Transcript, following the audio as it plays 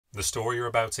The story you're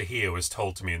about to hear was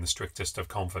told to me in the strictest of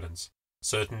confidence.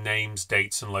 Certain names,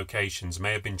 dates and locations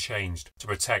may have been changed to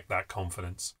protect that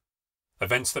confidence.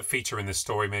 Events that feature in this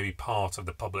story may be part of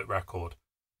the public record.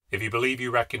 If you believe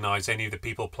you recognise any of the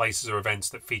people, places or events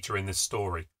that feature in this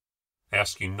story, I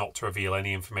ask you not to reveal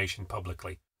any information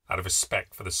publicly out of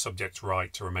respect for the subject's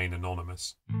right to remain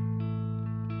anonymous.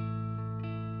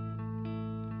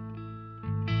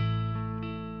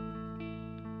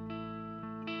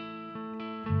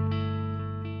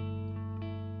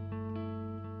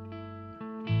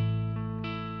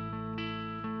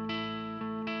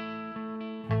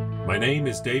 My name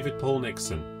is David Paul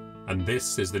Nixon, and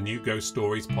this is the New Ghost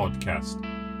Stories podcast,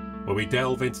 where we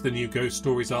delve into the New Ghost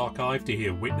Stories archive to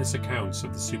hear witness accounts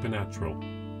of the supernatural.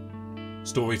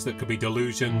 Stories that could be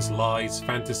delusions, lies,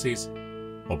 fantasies,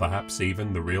 or perhaps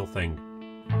even the real thing.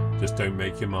 Just don't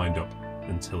make your mind up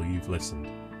until you've listened.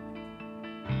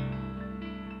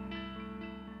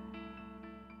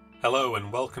 Hello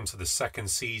and welcome to the second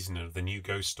season of the New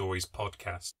Ghost Stories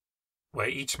podcast, where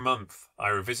each month I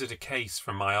revisit a case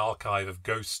from my archive of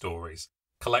ghost stories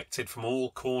collected from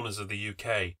all corners of the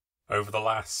UK over the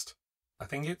last, I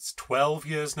think it's 12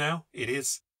 years now. It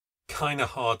is kind of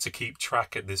hard to keep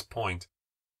track at this point.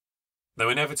 Though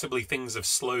inevitably things have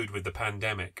slowed with the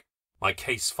pandemic, my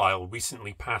case file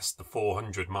recently passed the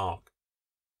 400 mark.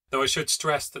 Though I should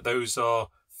stress that those are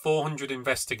 400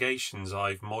 investigations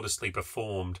I've modestly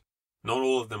performed. Not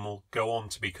all of them will go on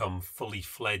to become fully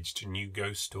fledged new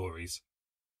ghost stories.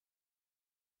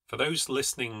 For those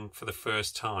listening for the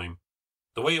first time,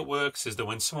 the way it works is that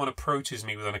when someone approaches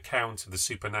me with an account of the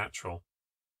supernatural,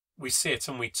 we sit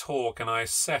and we talk and I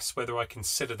assess whether I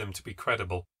consider them to be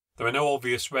credible. There are no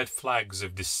obvious red flags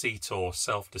of deceit or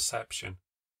self-deception.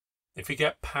 If we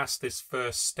get past this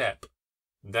first step,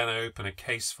 then I open a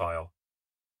case file.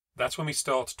 That's when we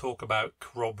start to talk about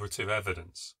corroborative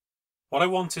evidence. What I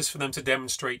want is for them to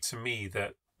demonstrate to me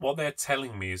that what they're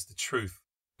telling me is the truth,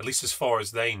 at least as far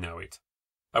as they know it.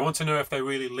 I want to know if they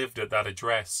really lived at that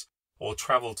address or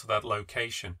travelled to that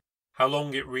location, how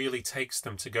long it really takes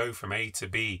them to go from A to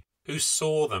B, who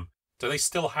saw them, do they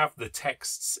still have the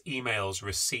texts, emails,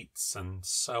 receipts, and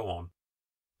so on.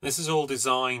 This is all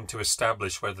designed to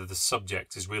establish whether the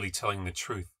subject is really telling the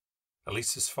truth, at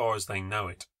least as far as they know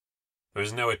it. There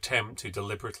is no attempt to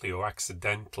deliberately or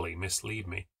accidentally mislead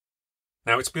me.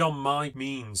 Now, it's beyond my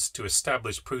means to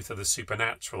establish proof of the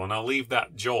supernatural, and I'll leave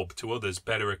that job to others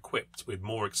better equipped with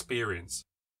more experience.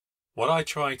 What I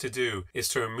try to do is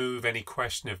to remove any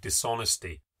question of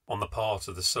dishonesty on the part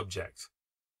of the subject.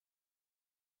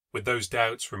 With those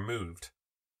doubts removed,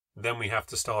 then we have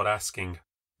to start asking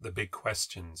the big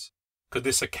questions. Could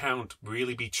this account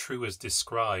really be true as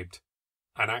described?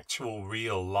 An actual,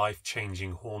 real,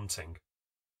 life-changing haunting?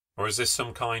 Or is this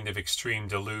some kind of extreme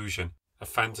delusion? A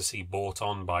fantasy brought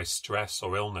on by stress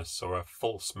or illness or a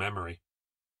false memory?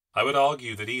 I would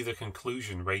argue that either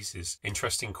conclusion raises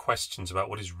interesting questions about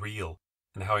what is real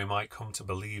and how we might come to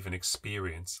believe and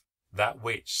experience that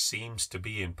which seems to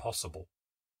be impossible.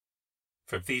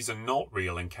 For if these are not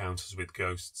real encounters with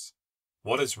ghosts,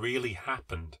 what has really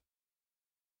happened?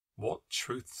 What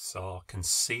truths are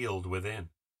concealed within?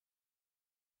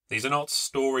 These are not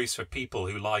stories for people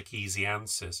who like easy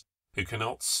answers, who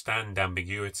cannot stand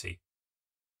ambiguity.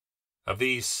 Of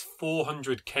these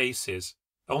 400 cases,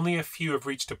 only a few have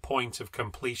reached a point of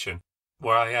completion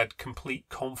where I had complete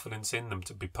confidence in them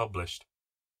to be published.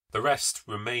 The rest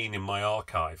remain in my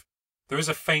archive. There is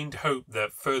a faint hope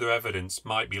that further evidence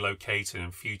might be located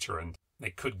in future and they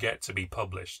could get to be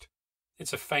published.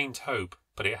 It's a faint hope,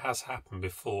 but it has happened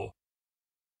before.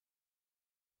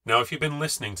 Now, if you've been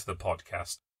listening to the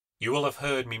podcast, you will have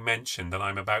heard me mention that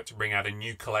I'm about to bring out a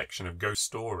new collection of ghost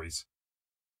stories.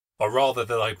 Or rather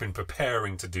that I've been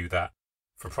preparing to do that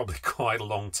for probably quite a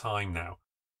long time now.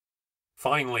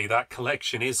 Finally, that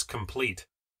collection is complete,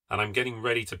 and I'm getting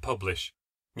ready to publish.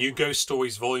 New Ghost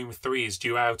Stories Volume 3 is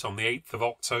due out on the 8th of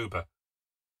October.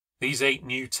 These 8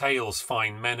 new tales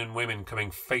find men and women coming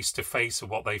face to face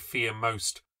with what they fear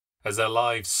most as their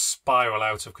lives spiral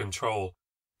out of control.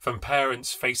 From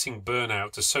parents facing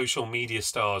burnout to social media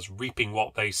stars reaping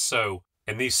what they sow.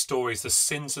 In these stories, the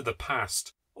sins of the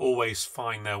past always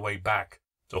find their way back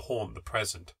to haunt the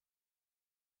present.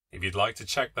 If you'd like to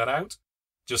check that out,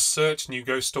 just search New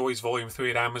Ghost Stories Volume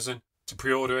 3 at Amazon to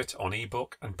pre-order it on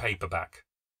ebook and paperback.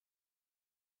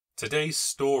 Today's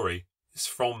story is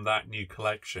from that new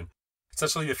collection. It's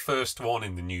actually the first one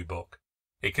in the new book.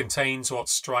 It contains what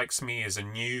strikes me as a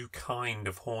new kind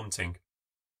of haunting.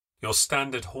 Your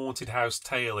standard haunted house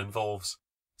tale involves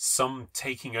some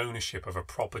taking ownership of a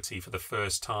property for the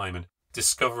first time and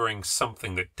discovering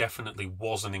something that definitely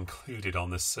wasn't included on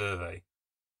the survey.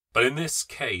 But in this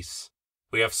case,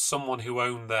 we have someone who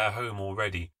owned their home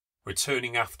already,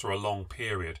 returning after a long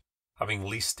period, having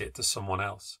leased it to someone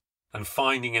else, and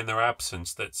finding in their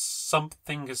absence that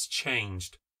something has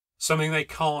changed, something they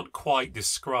can't quite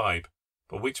describe,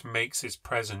 but which makes its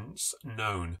presence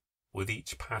known with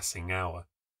each passing hour.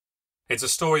 It's a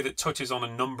story that touches on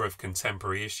a number of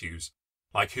contemporary issues,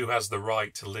 like who has the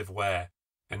right to live where,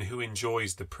 and who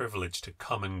enjoys the privilege to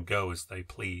come and go as they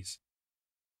please.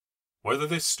 Whether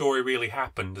this story really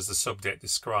happened as the subject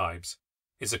describes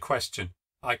is a question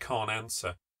I can't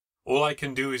answer. All I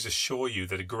can do is assure you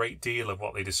that a great deal of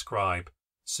what they describe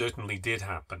certainly did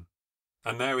happen,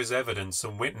 and there is evidence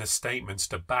and witness statements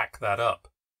to back that up.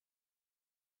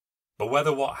 But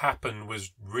whether what happened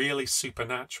was really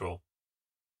supernatural,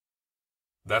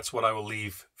 that's what I will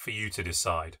leave for you to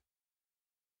decide.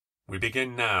 We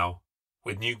begin now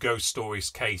with New Ghost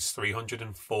Stories case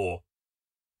 304.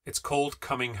 It's called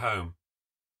Coming Home,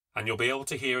 and you'll be able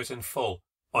to hear it in full,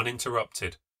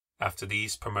 uninterrupted, after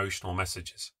these promotional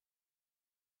messages.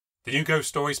 The New Ghost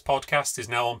Stories podcast is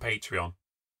now on Patreon.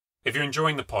 If you're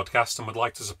enjoying the podcast and would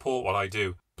like to support what I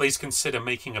do, please consider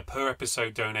making a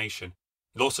per-episode donation.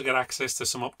 You'll also get access to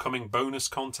some upcoming bonus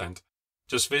content.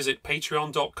 Just visit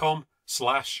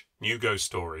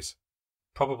patreon.com/newghoststories.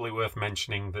 Probably worth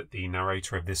mentioning that the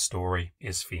narrator of this story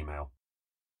is female.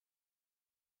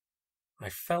 I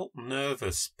felt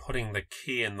nervous putting the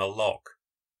key in the lock.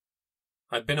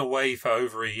 I'd been away for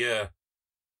over a year.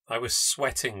 I was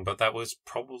sweating, but that was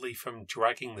probably from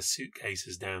dragging the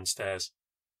suitcases downstairs.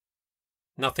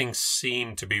 Nothing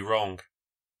seemed to be wrong.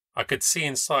 I could see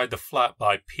inside the flat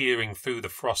by peering through the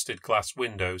frosted glass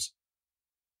windows.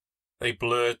 They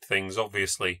blurred things,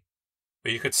 obviously,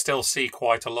 but you could still see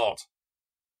quite a lot,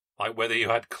 like whether you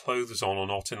had clothes on or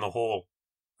not in the hall.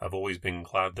 I've always been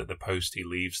glad that the postie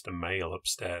leaves the mail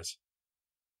upstairs.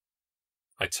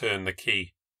 I turned the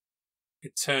key.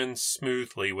 It turned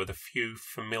smoothly with a few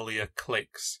familiar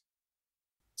clicks,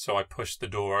 so I pushed the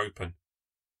door open.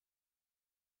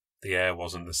 The air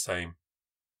wasn't the same.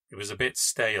 It was a bit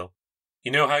stale.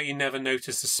 You know how you never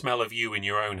notice the smell of you in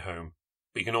your own home,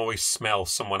 but you can always smell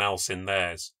someone else in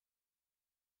theirs?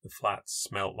 The flat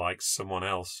smelt like someone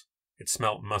else. It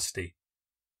smelt musty.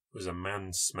 It was a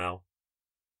man's smell.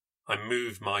 I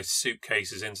moved my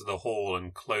suitcases into the hall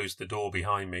and closed the door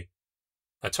behind me.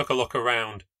 I took a look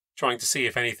around, trying to see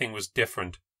if anything was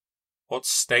different. What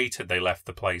state had they left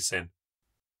the place in?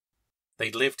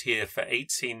 They'd lived here for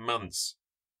 18 months.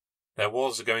 There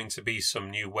was going to be some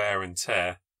new wear and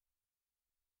tear.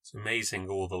 It's amazing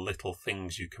all the little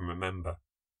things you can remember.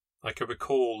 I could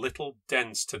recall little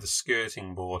dents to the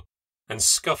skirting board and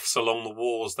scuffs along the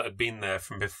walls that had been there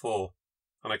from before,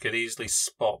 and I could easily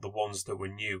spot the ones that were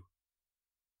new.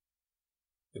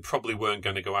 They probably weren't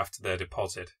going to go after their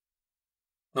deposit.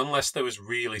 Unless there was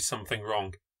really something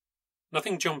wrong.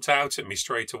 Nothing jumped out at me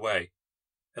straight away.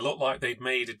 It looked like they'd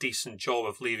made a decent job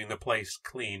of leaving the place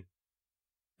clean.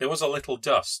 There was a little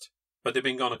dust, but they'd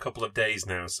been gone a couple of days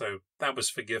now, so that was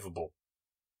forgivable.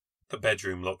 The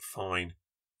bedroom looked fine.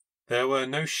 There were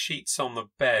no sheets on the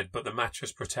bed, but the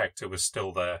mattress protector was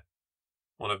still there.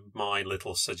 One of my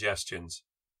little suggestions.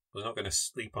 I was not going to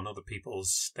sleep on other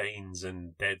people's stains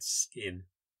and dead skin.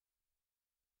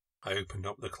 I opened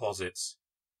up the closets.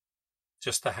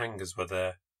 Just the hangers were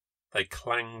there. They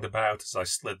clanged about as I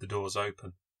slid the doors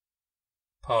open.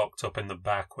 Parked up in the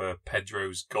back were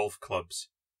Pedro's golf clubs,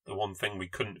 the one thing we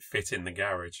couldn't fit in the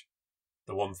garage,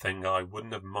 the one thing I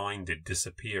wouldn't have minded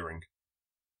disappearing.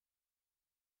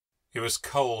 It was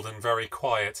cold and very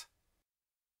quiet.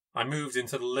 I moved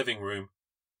into the living room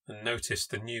and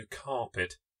noticed the new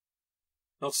carpet.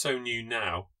 Not so new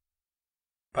now.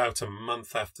 About a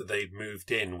month after they'd moved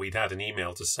in, we'd had an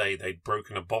email to say they'd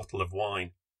broken a bottle of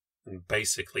wine and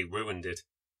basically ruined it.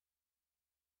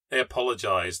 They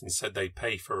apologised and said they'd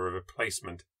pay for a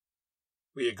replacement.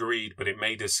 We agreed, but it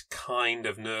made us kind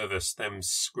of nervous, them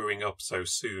screwing up so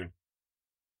soon.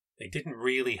 They didn't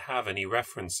really have any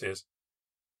references.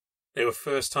 They were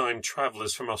first-time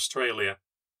travellers from Australia.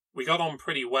 We got on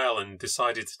pretty well and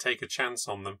decided to take a chance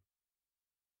on them.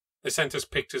 They sent us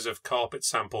pictures of carpet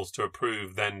samples to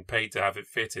approve, then paid to have it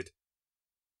fitted.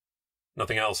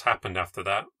 Nothing else happened after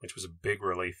that, which was a big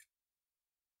relief.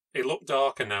 It looked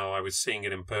darker now I was seeing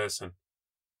it in person.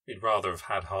 We'd rather have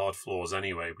had hard floors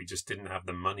anyway, we just didn't have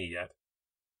the money yet.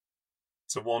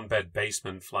 It's a one-bed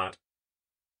basement flat.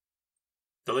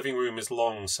 The living room is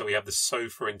long, so we have the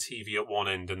sofa and TV at one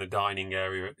end and the dining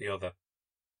area at the other.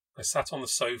 I sat on the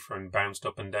sofa and bounced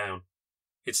up and down.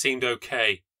 It seemed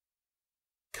okay.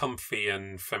 Comfy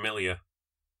and familiar.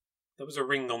 There was a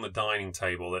ring on the dining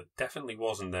table that definitely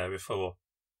wasn't there before.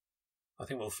 I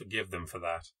think we'll forgive them for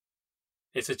that.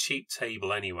 It's a cheap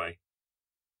table anyway.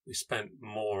 We spent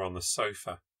more on the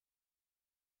sofa.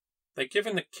 They'd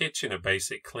given the kitchen a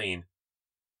basic clean.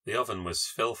 The oven was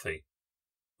filthy.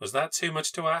 Was that too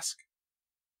much to ask?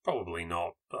 Probably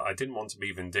not, but I didn't want to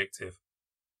be vindictive.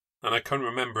 And I couldn't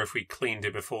remember if we cleaned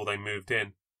it before they moved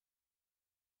in.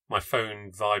 My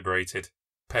phone vibrated.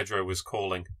 Pedro was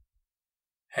calling.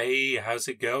 Hey, how's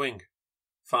it going?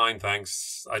 Fine,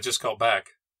 thanks. I just got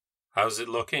back. How's it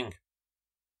looking?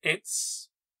 It's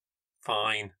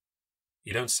fine.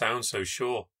 You don't sound so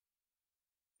sure.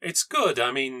 It's good.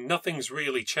 I mean, nothing's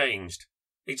really changed.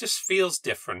 It just feels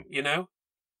different, you know?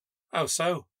 Oh,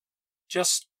 so?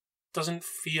 Just doesn't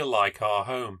feel like our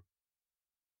home.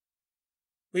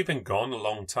 We've been gone a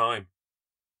long time.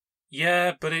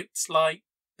 Yeah, but it's like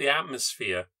the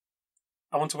atmosphere.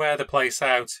 I want to air the place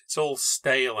out. It's all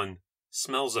stale and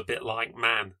smells a bit like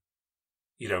man.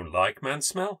 You don't like man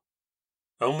smell?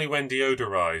 Only when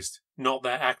deodorized, not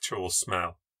their actual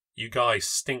smell. You guys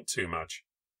stink too much.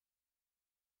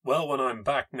 Well, when I'm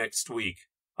back next week,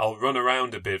 I'll run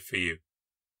around a bit for you.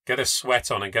 Get a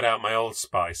sweat on and get out my Old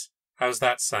Spice. How's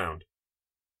that sound?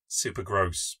 Super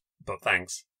gross, but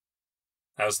thanks.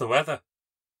 How's the weather?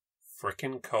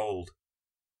 Frickin' cold.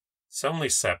 It's only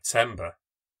September.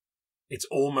 It's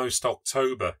almost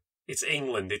October. It's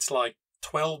England. It's like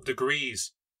 12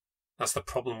 degrees. That's the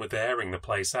problem with airing the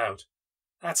place out.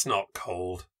 That's not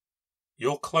cold.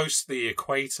 You're close to the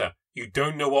equator. You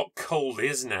don't know what cold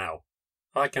is now.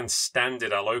 If I can stand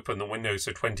it, I'll open the windows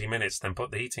for 20 minutes, then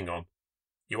put the heating on.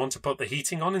 You want to put the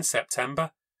heating on in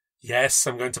September? Yes,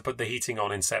 I'm going to put the heating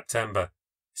on in September.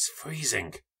 It's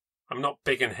freezing. I'm not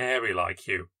big and hairy like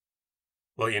you.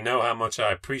 Well, you know how much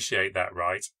I appreciate that,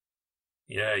 right?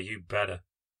 Yeah, you better.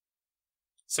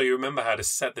 So you remember how to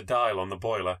set the dial on the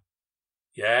boiler?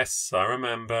 Yes, I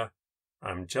remember.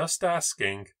 I'm just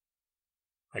asking.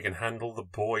 I can handle the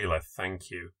boiler,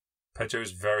 thank you.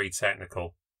 Pedro's very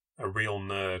technical, a real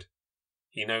nerd.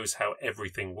 He knows how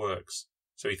everything works,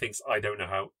 so he thinks I don't know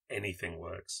how anything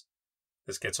works.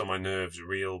 This gets on my nerves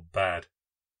real bad.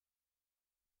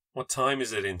 What time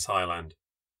is it in Thailand?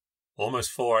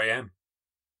 Almost 4 a.m.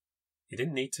 You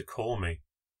didn't need to call me.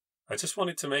 I just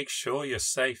wanted to make sure you're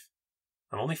safe.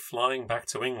 I'm only flying back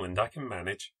to England. I can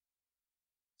manage.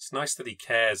 It's nice that he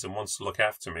cares and wants to look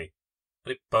after me,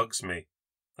 but it bugs me.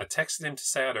 I texted him to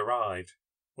say I'd arrived.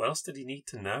 What else did he need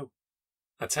to know?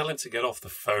 I tell him to get off the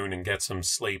phone and get some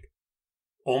sleep.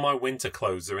 All my winter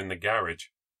clothes are in the garage.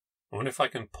 I wonder if I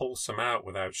can pull some out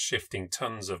without shifting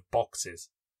tons of boxes.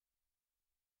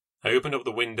 I open up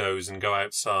the windows and go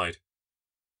outside.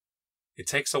 It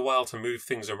takes a while to move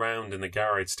things around in the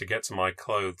garage to get to my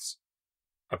clothes.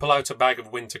 I pull out a bag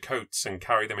of winter coats and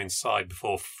carry them inside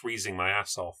before freezing my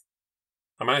ass off.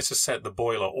 I manage to set the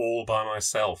boiler all by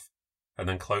myself and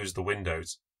then close the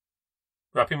windows.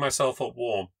 Wrapping myself up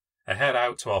warm, I head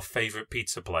out to our favourite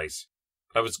pizza place.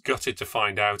 I was gutted to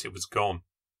find out it was gone.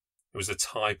 It was a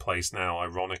Thai place now,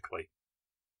 ironically.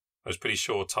 I was pretty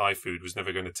sure Thai food was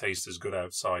never going to taste as good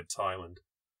outside Thailand.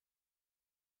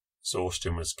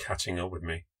 Exhaustion was catching up with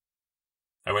me.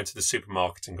 I went to the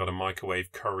supermarket and got a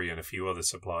microwave curry and a few other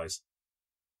supplies.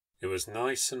 It was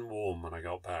nice and warm when I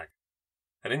got back.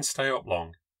 I didn't stay up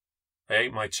long. I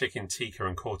ate my chicken tikka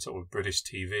and caught up with British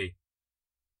TV.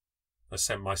 I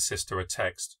sent my sister a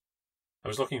text. I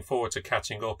was looking forward to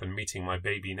catching up and meeting my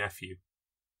baby nephew.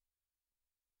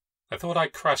 I thought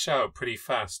I'd crash out pretty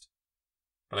fast,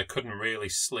 but I couldn't really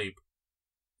sleep.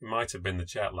 It might have been the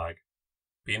jet lag.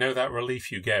 But you know that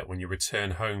relief you get when you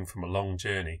return home from a long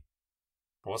journey?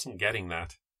 I wasn't getting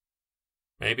that.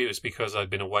 Maybe it was because I'd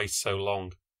been away so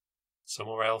long.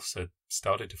 Somewhere else had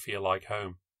started to feel like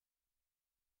home.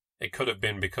 It could have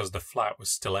been because the flat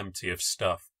was still empty of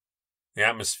stuff. The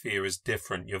atmosphere is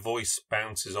different, your voice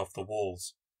bounces off the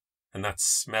walls, and that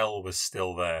smell was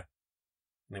still there,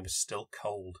 and it was still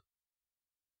cold.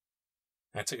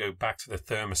 I had to go back to the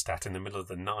thermostat in the middle of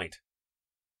the night.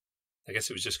 I guess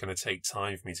it was just going to take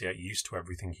time for me to get used to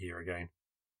everything here again.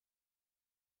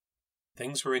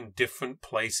 Things were in different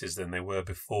places than they were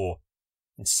before,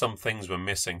 and some things were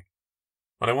missing.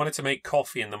 When I wanted to make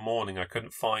coffee in the morning, I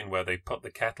couldn't find where they put the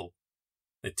kettle.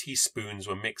 The teaspoons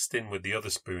were mixed in with the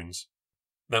other spoons.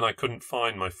 Then I couldn't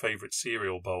find my favourite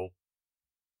cereal bowl.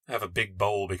 I have a big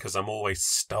bowl because I'm always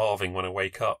starving when I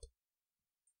wake up.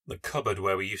 The cupboard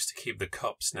where we used to keep the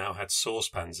cups now had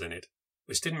saucepans in it,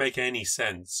 which didn't make any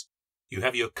sense. You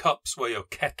have your cups where your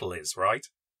kettle is, right?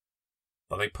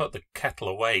 But they put the kettle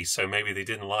away, so maybe they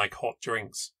didn't like hot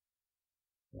drinks.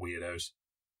 Weirdos.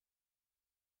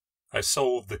 I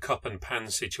solved the cup and pan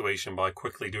situation by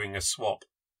quickly doing a swap.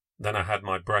 Then I had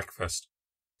my breakfast.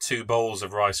 2 bowls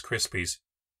of Rice Krispies.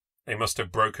 They must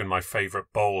have broken my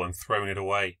favourite bowl and thrown it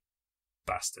away.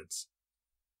 Bastards.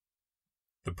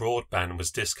 The broadband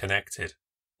was disconnected.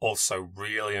 Also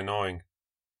really annoying.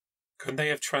 Couldn't they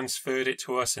have transferred it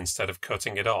to us instead of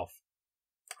cutting it off?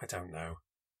 I don't know.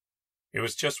 It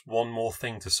was just one more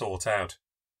thing to sort out.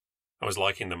 I was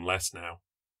liking them less now.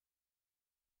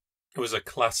 It was a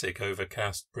classic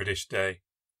overcast British day.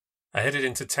 I headed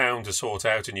into town to sort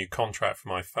out a new contract for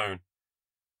my phone.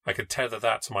 I could tether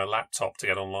that to my laptop to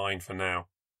get online for now.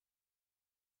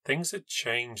 Things had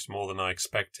changed more than I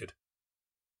expected.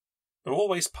 There were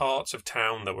always parts of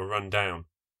town that were run down,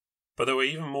 but there were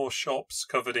even more shops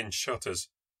covered in shutters,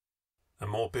 and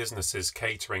more businesses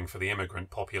catering for the immigrant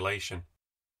population.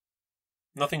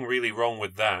 Nothing really wrong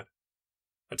with that.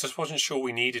 I just wasn't sure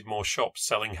we needed more shops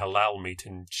selling halal meat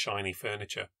and shiny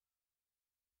furniture,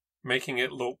 making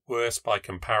it look worse by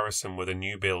comparison with a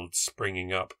new build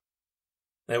springing up.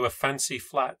 There were fancy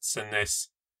flats and this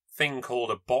thing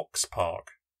called a box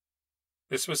park.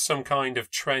 This was some kind of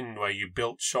trend where you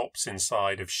built shops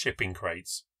inside of shipping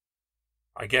crates.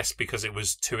 I guess because it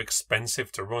was too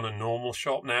expensive to run a normal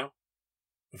shop now.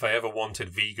 If I ever wanted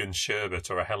vegan sherbet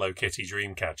or a Hello Kitty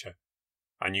dreamcatcher,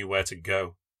 I knew where to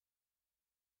go.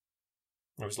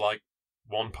 It was like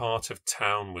one part of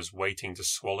town was waiting to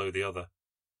swallow the other.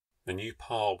 The new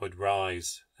part would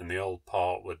rise and the old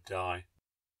part would die.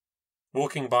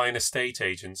 Walking by an estate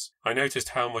agent's, I noticed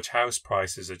how much house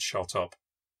prices had shot up.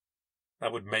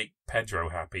 That would make Pedro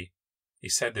happy. He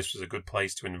said this was a good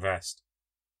place to invest.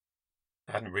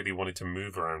 I hadn't really wanted to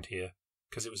move around here,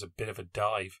 because it was a bit of a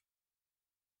dive.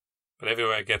 But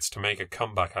everywhere gets to make a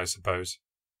comeback, I suppose.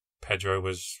 Pedro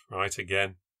was right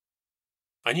again.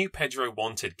 I knew Pedro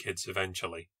wanted kids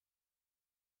eventually.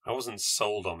 I wasn't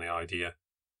sold on the idea.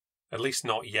 At least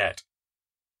not yet.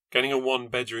 Getting a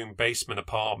 1-bedroom basement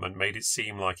apartment made it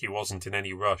seem like he wasn't in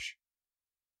any rush.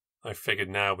 I figured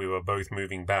now we were both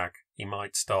moving back, he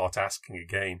might start asking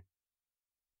again.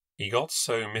 He got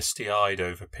so misty-eyed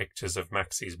over pictures of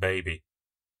Maxie's baby.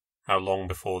 How long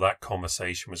before that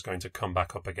conversation was going to come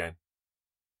back up again?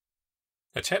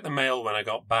 I checked the mail when I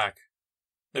got back.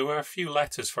 There were a few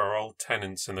letters for our old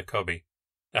tenants in the cubby.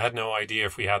 I had no idea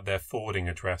if we had their forwarding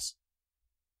address.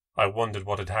 I wondered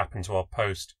what had happened to our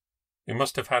post. We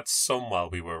must have had some while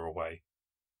we were away.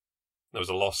 There was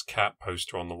a lost cat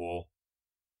poster on the wall.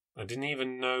 I didn't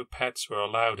even know pets were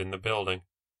allowed in the building.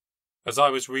 As I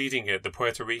was reading it, the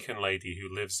Puerto Rican lady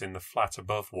who lives in the flat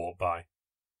above walked by.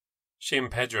 She and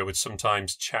Pedro would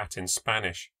sometimes chat in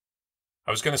Spanish.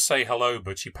 I was going to say hello,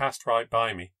 but she passed right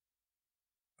by me.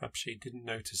 Perhaps she didn't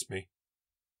notice me.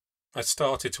 I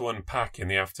started to unpack in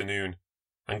the afternoon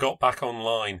and got back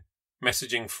online,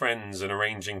 messaging friends and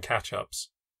arranging catch-ups.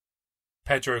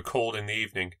 Pedro called in the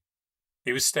evening.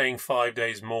 He was staying 5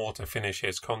 days more to finish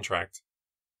his contract.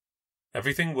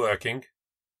 Everything working?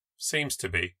 Seems to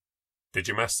be. Did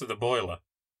you master the boiler?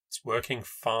 It's working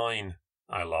fine,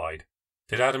 I lied.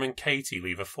 Did Adam and Katie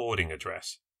leave a forwarding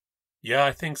address? Yeah,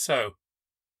 I think so.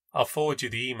 I'll forward you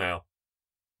the email.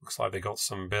 Looks like they got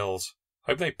some bills.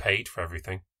 Hope they paid for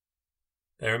everything.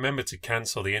 They remembered to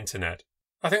cancel the internet.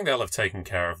 I think they'll have taken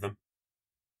care of them.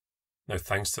 No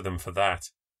thanks to them for that.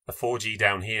 The 4G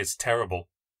down here is terrible.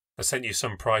 I sent you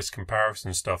some price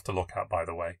comparison stuff to look at, by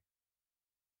the way.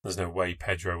 There's no way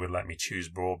Pedro would let me choose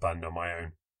broadband on my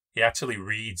own. He actually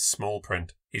reads small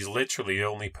print. He's literally the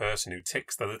only person who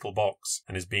ticks the little box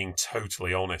and is being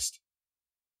totally honest.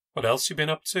 What else you been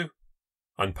up to?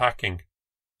 Unpacking.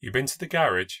 You been to the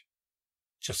garage?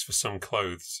 Just for some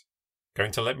clothes.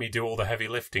 Going to let me do all the heavy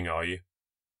lifting, are you?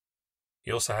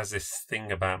 He also has this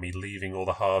thing about me leaving all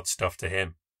the hard stuff to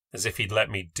him, as if he'd let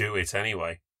me do it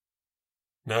anyway.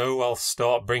 No, I'll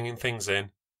start bringing things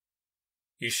in.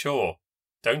 You sure?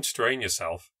 Don't strain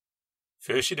yourself.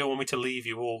 First you don't want me to leave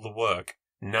you all the work,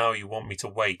 now you want me to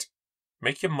wait.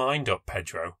 Make your mind up,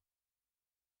 Pedro.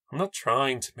 I'm not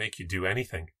trying to make you do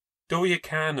anything. Do all you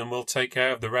can and we'll take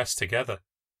care of the rest together.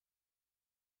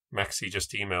 Maxie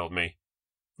just emailed me.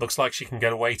 Looks like she can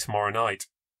get away tomorrow night.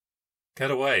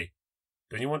 Get away?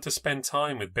 Don't you want to spend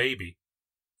time with baby?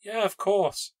 Yeah, of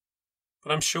course.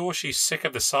 But I'm sure she's sick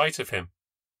of the sight of him.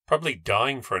 Probably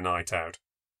dying for a night out.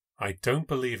 I don't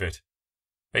believe it.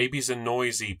 Babies are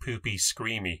noisy, poopy,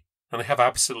 screamy, and they have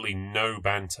absolutely no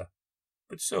banter.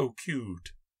 But so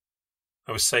cute.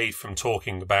 I was saved from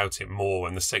talking about it more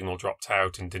when the signal dropped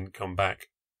out and didn't come back.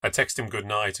 I texted him good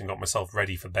night and got myself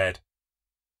ready for bed.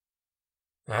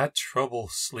 I had trouble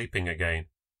sleeping again.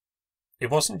 It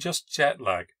wasn't just jet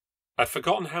lag. I'd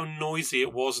forgotten how noisy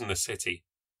it was in the city.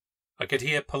 I could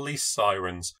hear police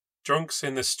sirens, drunks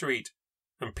in the street,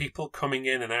 and people coming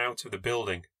in and out of the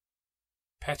building.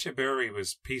 Pechenbury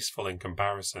was peaceful in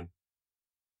comparison.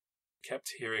 I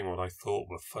kept hearing what I thought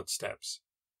were footsteps.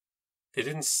 They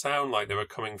didn't sound like they were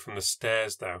coming from the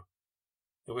stairs, though.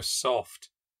 They were soft,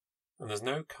 and there's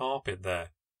no carpet there.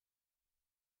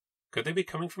 Could they be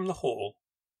coming from the hall?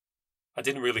 I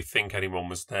didn't really think anyone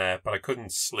was there, but I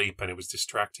couldn't sleep and it was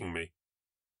distracting me.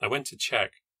 I went to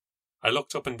check. I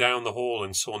looked up and down the hall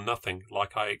and saw nothing,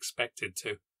 like I expected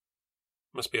to.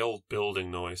 Must be old building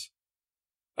noise.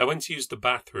 I went to use the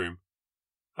bathroom.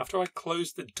 After I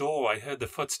closed the door, I heard the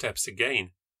footsteps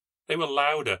again. They were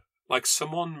louder, like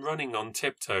someone running on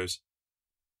tiptoes.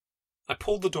 I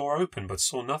pulled the door open but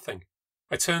saw nothing.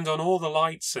 I turned on all the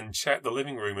lights and checked the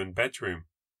living room and bedroom.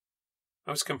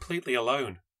 I was completely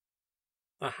alone.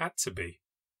 I had to be.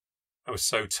 I was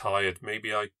so tired,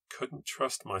 maybe I couldn't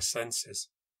trust my senses.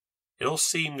 It all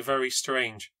seemed very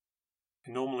strange.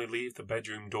 I normally leave the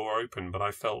bedroom door open, but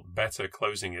I felt better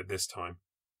closing it this time.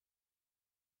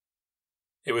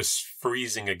 It was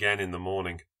freezing again in the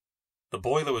morning. The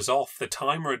boiler was off, the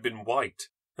timer had been wiped,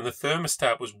 and the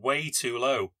thermostat was way too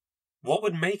low. What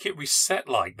would make it reset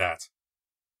like that?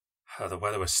 The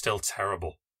weather was still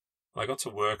terrible. I got to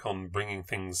work on bringing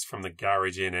things from the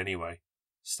garage in anyway,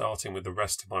 starting with the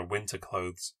rest of my winter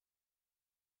clothes.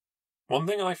 One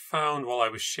thing I found while I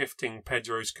was shifting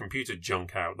Pedro's computer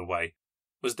junk out of the way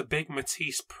was the big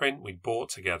Matisse print we'd bought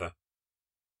together.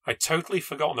 I'd totally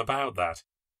forgotten about that.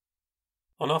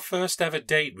 On our first ever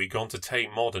date, we'd gone to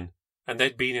Tate Modern, and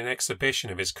there'd been an exhibition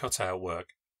of his cutout work.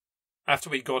 After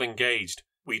we got engaged,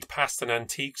 we'd passed an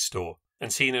antique store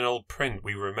and seen an old print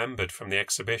we remembered from the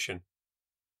exhibition.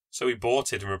 So we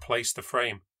bought it and replaced the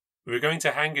frame. We were going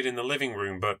to hang it in the living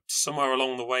room, but somewhere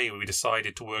along the way we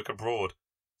decided to work abroad,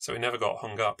 so it never got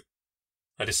hung up.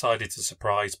 I decided to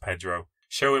surprise Pedro,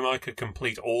 show him I could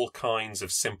complete all kinds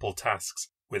of simple tasks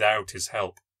without his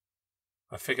help.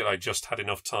 I figured I just had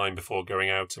enough time before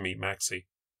going out to meet Maxie.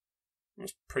 It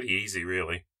was pretty easy,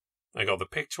 really. I got the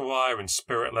picture wire and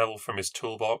spirit level from his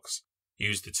toolbox,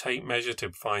 used the tape measure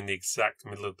to find the exact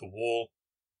middle of the wall.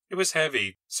 It was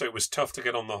heavy, so it was tough to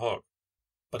get on the hook,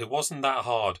 but it wasn't that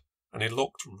hard, and it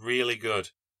looked really good.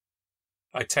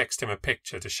 I texted him a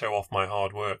picture to show off my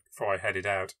hard work before I headed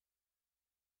out.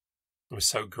 It was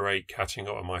so great catching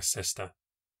up with my sister.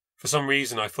 For some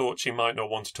reason I thought she might not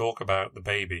want to talk about the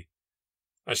baby,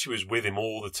 as she was with him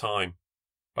all the time.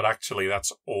 But actually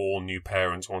that's all new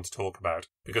parents want to talk about,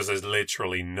 because there's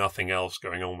literally nothing else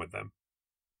going on with them.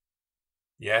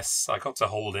 Yes, I got to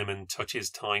hold him and touch his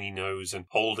tiny nose and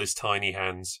hold his tiny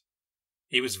hands.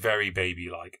 He was very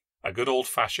baby-like, a good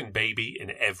old-fashioned baby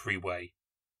in every way.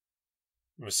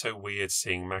 It was so weird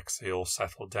seeing Maxie all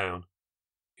settled down.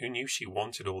 Who knew she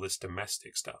wanted all this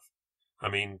domestic stuff? I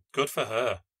mean, good for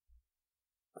her.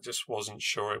 I just wasn't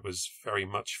sure it was very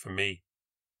much for me.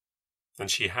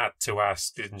 And she had to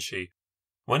ask, didn't she?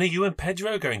 When are you and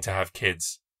Pedro going to have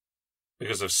kids?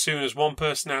 Because as soon as one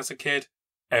person has a kid,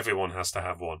 everyone has to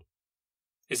have one.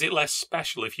 Is it less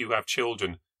special if you have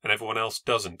children and everyone else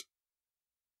doesn't?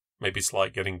 Maybe it's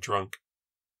like getting drunk.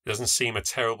 It doesn't seem a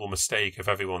terrible mistake if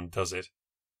everyone does it.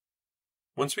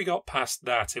 Once we got past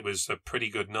that, it was a pretty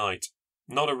good night.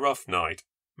 Not a rough night.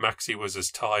 Maxie was as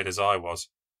tired as I was.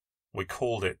 We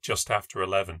called it just after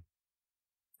 11.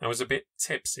 I was a bit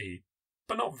tipsy,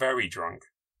 but not very drunk.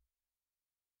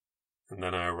 And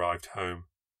then I arrived home.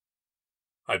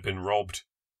 I'd been robbed.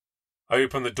 I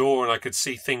opened the door and I could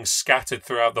see things scattered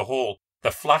throughout the hall.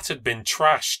 The flat had been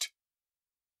trashed.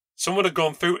 Someone had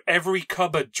gone through every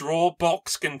cupboard, drawer,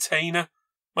 box, container.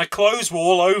 My clothes were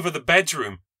all over the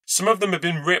bedroom. Some of them had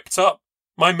been ripped up.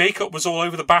 My makeup was all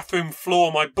over the bathroom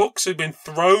floor. My books had been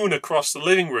thrown across the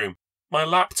living room. My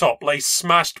laptop lay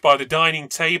smashed by the dining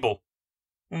table.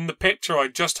 And the picture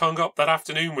I'd just hung up that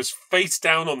afternoon was face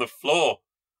down on the floor.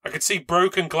 I could see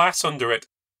broken glass under it.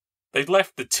 They'd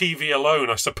left the TV alone.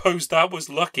 I suppose that was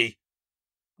lucky.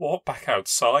 Walked back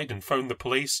outside and phoned the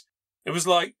police. It was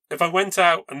like, if I went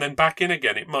out and then back in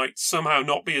again, it might somehow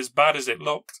not be as bad as it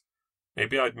looked.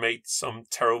 Maybe I'd made some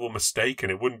terrible mistake and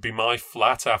it wouldn't be my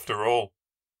flat after all.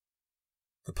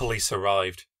 The police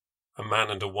arrived, a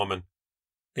man and a woman.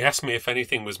 They asked me if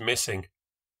anything was missing.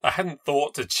 I hadn't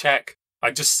thought to check.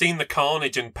 I'd just seen the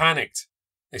carnage and panicked.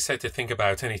 They said to think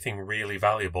about anything really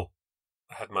valuable.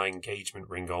 I had my engagement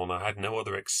ring on. I had no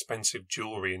other expensive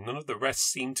jewellery and none of the rest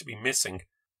seemed to be missing.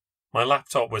 My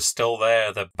laptop was still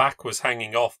there. The back was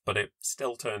hanging off, but it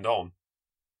still turned on.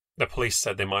 The police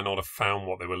said they might not have found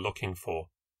what they were looking for.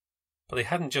 But they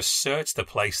hadn't just searched the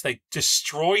place, they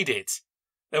destroyed it.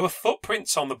 There were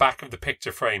footprints on the back of the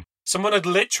picture frame, Someone had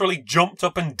literally jumped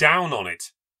up and down on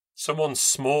it. Someone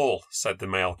small, said the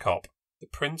male cop. The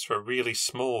prints were really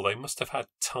small. They must have had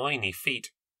tiny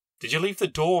feet. Did you leave the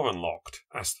door unlocked?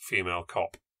 Asked the female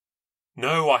cop.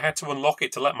 No, I had to unlock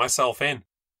it to let myself in.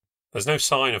 There's no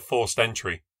sign of forced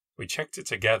entry. We checked it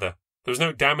together. There was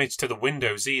no damage to the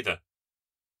windows either.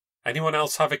 Anyone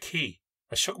else have a key?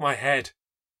 I shook my head,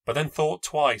 but then thought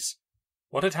twice.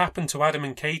 What had happened to Adam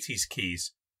and Katie's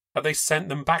keys? Had they sent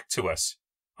them back to us?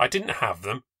 I didn't have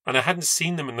them, and I hadn't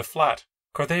seen them in the flat.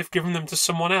 Could they have given them to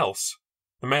someone else?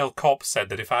 The male cop said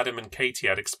that if Adam and Katie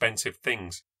had expensive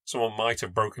things, someone might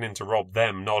have broken in to rob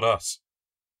them, not us.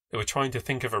 They were trying to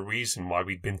think of a reason why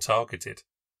we'd been targeted.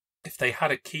 If they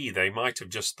had a key, they might have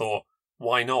just thought,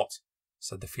 why not?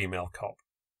 Said the female cop.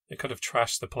 They could have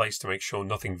trashed the place to make sure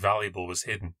nothing valuable was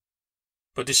hidden.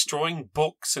 But destroying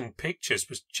books and pictures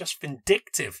was just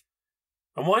vindictive.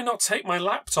 And why not take my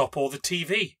laptop or the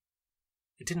TV?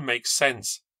 It didn't make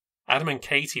sense. Adam and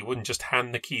Katie wouldn't just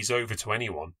hand the keys over to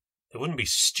anyone. They wouldn't be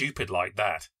stupid like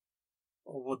that.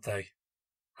 Or would they?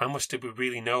 How much did we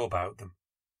really know about them?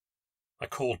 I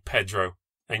called Pedro.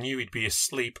 I knew he'd be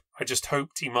asleep. I just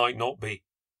hoped he might not be.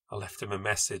 I left him a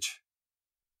message.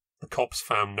 The cops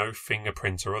found no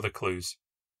fingerprint or other clues.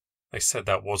 They said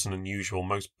that wasn't unusual.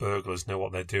 Most burglars know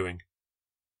what they're doing.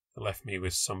 They left me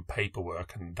with some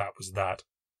paperwork, and that was that.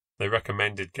 They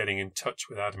recommended getting in touch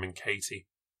with Adam and Katie.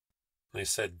 They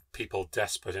said people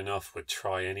desperate enough would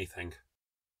try anything.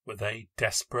 Were they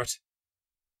desperate?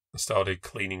 I started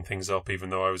cleaning things up even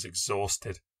though I was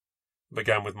exhausted. I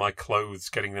began with my clothes,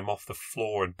 getting them off the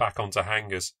floor and back onto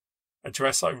hangers. A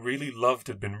dress I really loved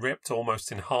had been ripped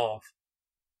almost in half.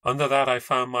 Under that I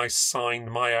found my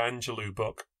signed Maya Angelou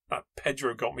book that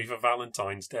Pedro got me for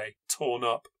Valentine's Day, torn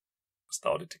up. I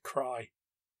started to cry.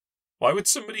 Why would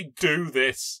somebody do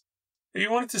this? If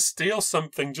you wanted to steal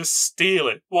something, just steal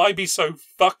it. Why be so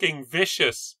fucking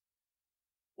vicious?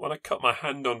 When I cut my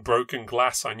hand on broken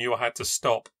glass, I knew I had to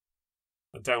stop.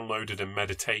 I downloaded a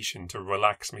meditation to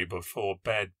relax me before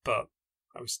bed, but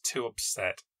I was too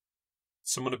upset.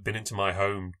 Someone had been into my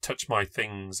home, touched my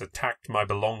things, attacked my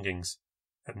belongings,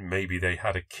 and maybe they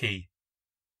had a key.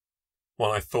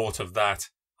 When I thought of that,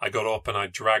 I got up and I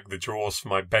dragged the drawers from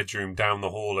my bedroom down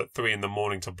the hall at 3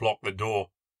 a.m. to block the door.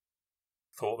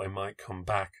 Thought they might come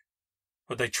back.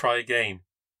 Would they try again?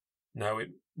 No, it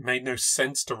made no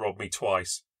sense to rob me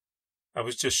twice. I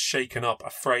was just shaken up,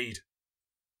 afraid.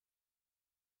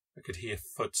 I could hear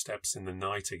footsteps in the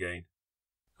night again.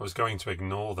 I was going to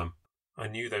ignore them. I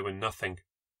knew they were nothing.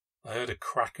 I heard a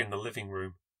crack in the living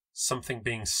room, something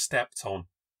being stepped on.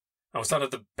 I was out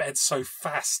of the bed so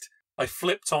fast. I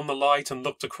flipped on the light and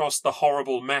looked across the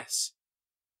horrible mess.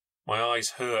 My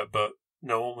eyes hurt, but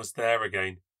no one was there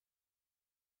again.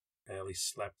 Barely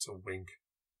slept a wink.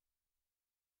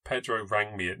 Pedro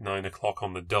rang me at 9 o'clock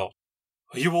on the dot.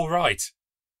 Are you all right?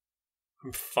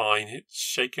 I'm fine. It's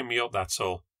shaking me up, that's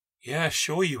all. Yeah,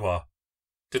 sure you are.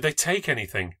 Did they take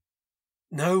anything?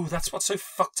 No, that's what's so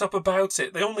fucked up about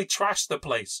it. They only trashed the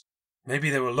place. Maybe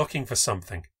they were looking for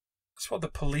something. That's what the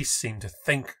police seem to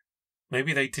think.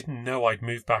 Maybe they didn't know I'd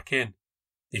moved back in.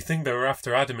 You think they were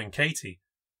after Adam and Katie?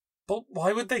 But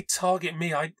why would they target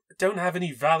me? I don't have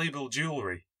any valuable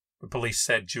jewellery. The police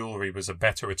said jewellery was a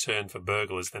better return for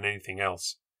burglars than anything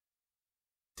else.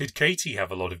 Did Katie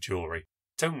have a lot of jewellery?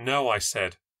 Don't know, I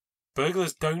said.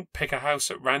 Burglars don't pick a house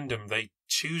at random. They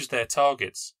choose their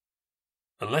targets.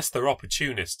 Unless they're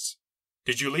opportunists.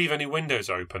 Did you leave any windows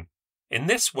open? In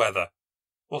this weather?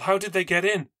 Well, how did they get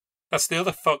in? That's the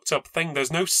other fucked up thing.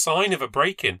 There's no sign of a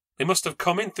break-in. They must have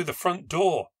come in through the front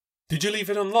door. Did you leave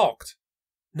it unlocked?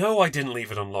 No, I didn't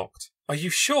leave it unlocked. Are you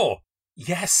sure?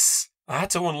 Yes. I had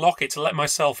to unlock it to let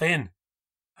myself in.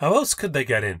 How else could they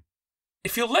get in?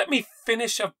 If you'll let me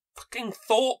finish a fucking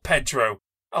thought, Pedro,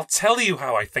 I'll tell you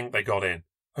how I think they got in.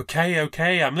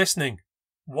 Okay, I'm listening.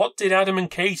 What did Adam and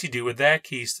Katie do with their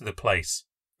keys to the place?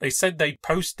 They said they'd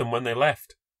post them when they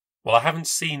left. Well, I haven't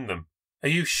seen them. Are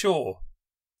you sure?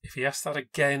 If he asked that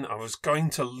again, I was going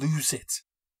to lose it.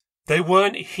 They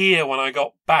weren't here when I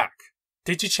got back.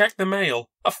 Did you check the mail?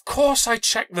 Of course I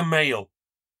checked the mail.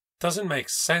 Doesn't make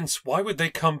sense. Why would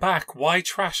they come back? Why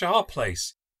trash our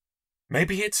place?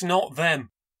 Maybe it's not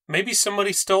them. Maybe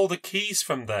somebody stole the keys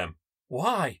from them.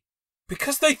 Why?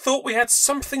 Because they thought we had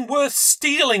something worth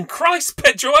stealing. Christ,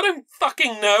 Pedro, I don't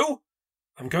fucking know.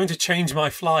 I'm going to change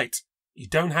my flight. You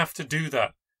don't have to do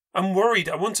that. I'm worried.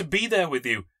 I want to be there with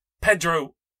you.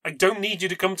 Pedro, I don't need you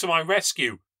to come to my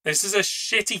rescue. This is a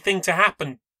shitty thing to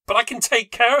happen, but I can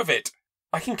take care of it.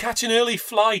 I can catch an early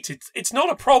flight. It's not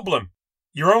a problem.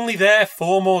 You're only there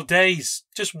 4 more days.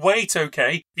 Just wait,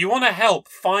 okay? If you want to help,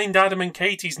 find Adam and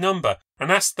Katie's number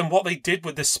and ask them what they did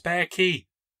with the spare key.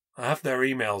 I have their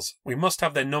emails. We must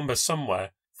have their number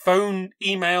somewhere. Phone,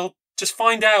 email, just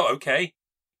find out, okay?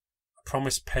 I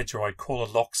promised Pedro I'd call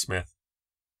a locksmith.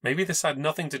 Maybe this had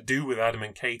nothing to do with Adam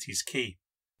and Katie's key.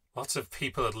 Lots of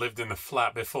people had lived in the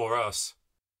flat before us.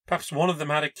 Perhaps one of them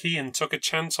had a key and took a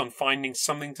chance on finding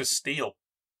something to steal.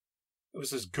 It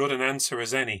was as good an answer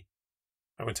as any.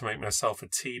 I went to make myself a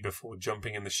tea before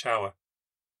jumping in the shower.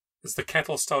 As the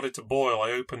kettle started to boil,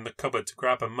 I opened the cupboard to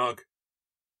grab a mug.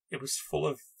 It was full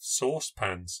of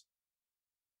saucepans.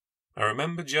 I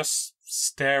remember just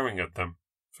staring at them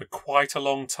for quite a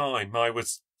long time. I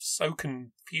was so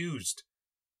confused.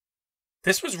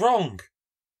 This was wrong.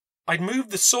 I'd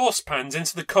moved the saucepans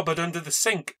into the cupboard under the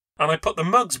sink, and I put the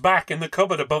mugs back in the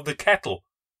cupboard above the kettle.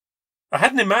 I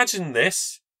hadn't imagined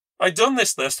this. I'd done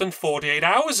this less than 48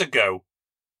 hours ago.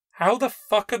 How the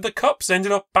fuck had the cups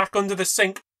ended up back under the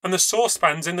sink and the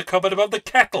saucepans in the cupboard above the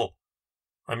kettle?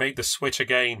 I made the switch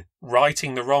again,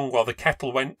 righting the wrong while the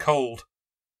kettle went cold.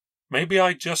 Maybe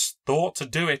I just thought to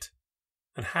do it,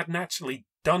 and hadn't actually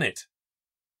done it.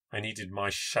 I needed my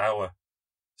shower.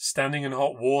 Standing in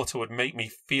hot water would make me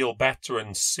feel better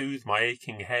and soothe my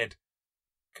aching head.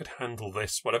 I could handle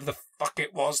this, whatever the fuck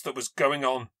it was that was going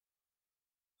on.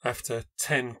 After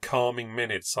 10 calming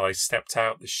minutes, I stepped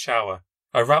out the shower.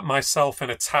 I wrapped myself in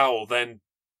a towel, then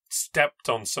stepped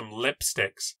on some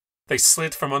lipsticks. They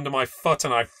slid from under my foot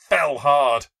and I fell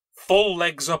hard. Full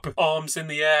legs up, arms in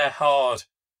the air hard.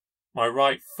 My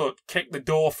right foot kicked the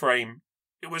door frame.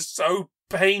 It was so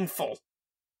painful.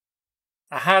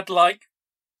 I had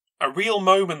a real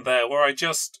moment there where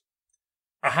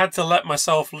I had to let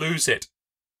myself lose it.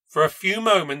 For a few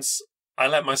moments, I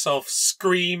let myself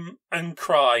scream and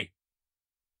cry.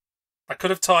 I could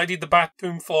have tidied the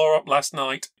bathroom floor up last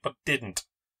night, but didn't.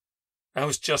 I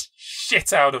was just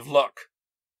shit out of luck.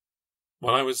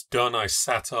 When I was done, I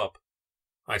sat up.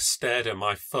 I stared at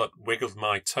my foot, wiggled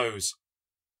my toes.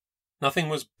 Nothing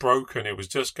was broken, it was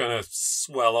just going to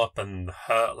swell up and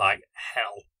hurt like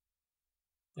hell.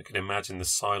 I could imagine the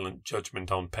silent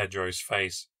judgment on Pedro's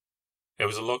face. It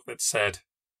was a look that said,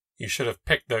 "You should have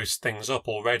picked those things up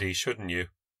already, shouldn't you?"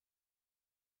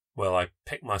 Well, I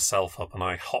picked myself up and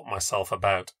I hopped myself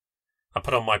about. I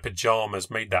put on my pyjamas,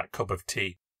 made that cup of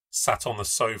tea, sat on the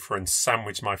sofa and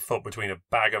sandwiched my foot between a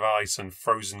bag of ice and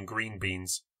frozen green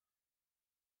beans.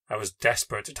 I was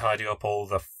desperate to tidy up all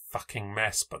the fucking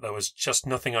mess, but there was just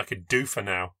nothing I could do for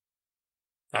now.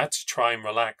 I had to try and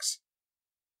relax.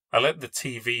 I let the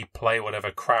TV play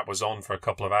whatever crap was on for a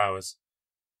couple of hours.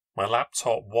 My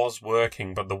laptop was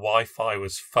working, but the Wi-Fi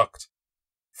was fucked.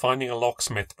 Finding a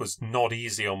locksmith was not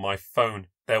easy on my phone.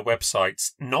 Their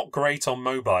website's not great on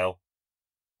mobile.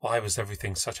 Why was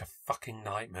everything such a fucking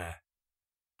nightmare?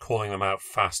 Calling them out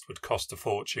fast would cost a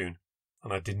fortune,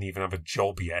 and I didn't even have a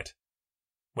job yet.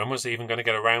 When was I even going to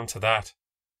get around to that?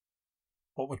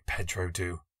 What would Pedro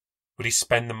do? Would he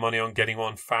spend the money on getting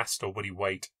one fast, or would he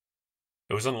wait?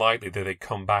 It was unlikely that they'd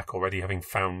come back already having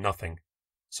found nothing,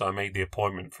 so I made the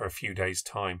appointment for a few days'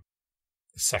 time.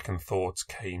 The second thoughts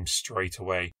came straight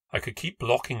away. I could keep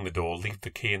blocking the door, leave the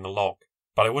key in the lock,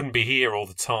 but I wouldn't be here all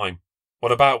the time.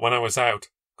 What about when I was out?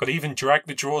 Could I even drag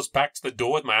the drawers back to the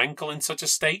door with my ankle in such a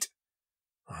state?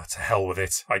 To hell with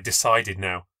it. I decided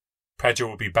now. Pedro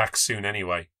would be back soon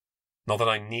anyway. Not that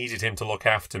I needed him to look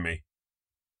after me.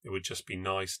 It would just be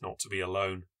nice not to be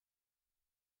alone.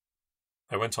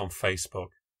 I went on Facebook.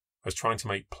 I was trying to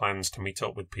make plans to meet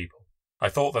up with people. I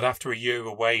thought that after a year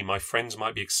away, my friends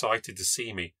might be excited to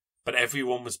see me, but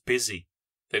everyone was busy.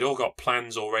 They'd all got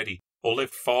plans already, or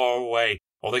lived far away,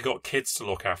 or they got kids to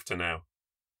look after now.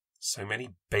 So many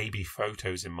baby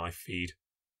photos in my feed.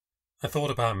 I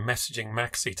thought about messaging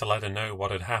Maxie to let her know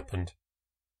what had happened,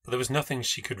 but there was nothing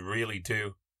she could really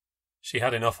do. She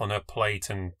had enough on her plate,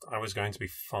 and I was going to be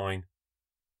fine.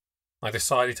 I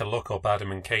decided to look up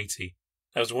Adam and Katie.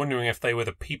 I was wondering if they were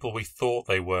the people we thought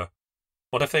they were.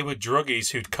 What if they were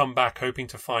druggies who'd come back hoping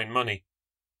to find money?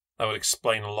 That would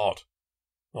explain a lot.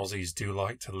 Aussies do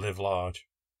like to live large.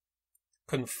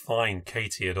 Couldn't find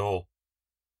Katie at all.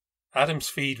 Adam's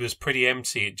feed was pretty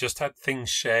empty. It just had things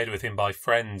shared with him by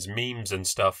friends, memes and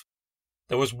stuff.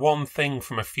 There was one thing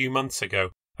from a few months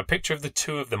ago, a picture of the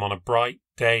two of them on a bright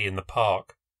day in the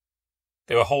park.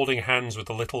 They were holding hands with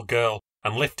a little girl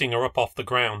and lifting her up off the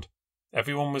ground.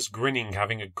 Everyone was grinning,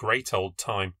 having a great old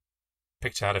time. The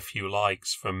picture had a few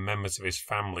likes from members of his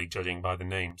family, judging by the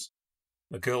names.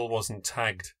 The girl wasn't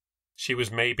tagged. She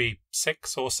was maybe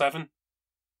 6 or 7.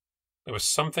 There was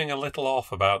something a little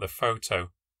off about the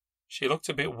photo. She looked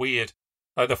a bit weird,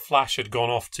 Like the flash had gone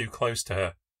off too close to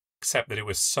her, except that it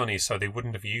was sunny so they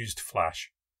wouldn't have used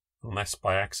flash, unless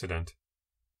by accident.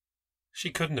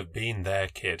 She couldn't have been their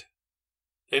kid.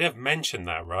 They'd have mentioned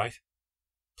that, right?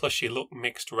 Plus she looked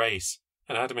mixed race,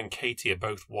 and Adam and Katie are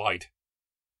both white.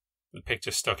 The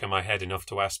picture stuck in my head enough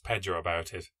to ask Pedro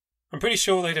about it. I'm pretty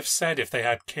sure they'd have said if they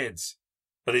had kids.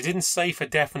 But they didn't say for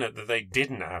definite that they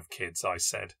didn't have kids, I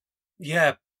said.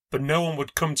 Yeah, but no one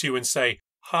would come to you and say,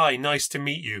 "Hi, nice to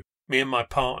meet you. Me and my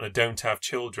partner don't have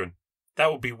children."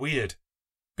 That would be weird.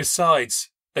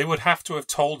 Besides, they would have to have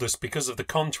told us because of the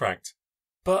contract.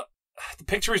 But the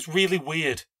picture is really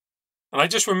weird. And I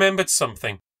just remembered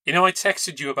something. You know, I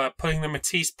texted you about putting the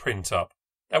Matisse print up.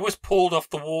 That was pulled off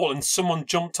the wall and someone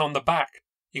jumped on the back.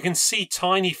 You can see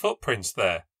tiny footprints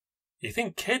there. You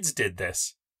think kids did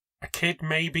this? A kid,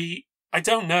 maybe? I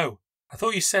don't know. I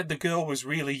thought you said the girl was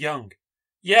really young.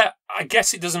 Yeah, I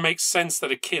guess it doesn't make sense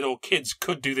that a kid or kids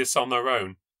could do this on their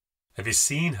own. Have you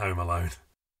seen Home Alone?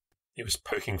 He was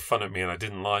poking fun at me and I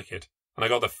didn't like it. And I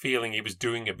got the feeling he was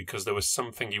doing it because there was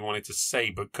something he wanted to say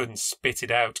but couldn't spit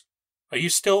it out. Are you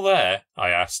still there? I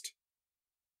asked.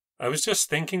 I was just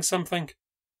thinking something.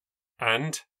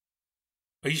 And?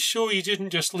 Are you sure you didn't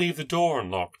just leave the door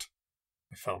unlocked?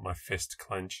 I felt my fist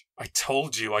clench. I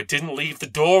told you I didn't leave the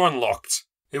door unlocked.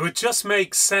 It would just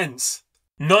make sense.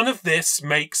 None of this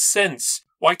makes sense.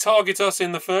 Why target us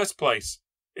in the first place?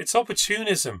 It's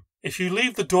opportunism. If you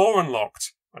leave the door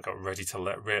unlocked, I got ready to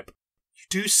let rip. You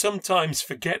do sometimes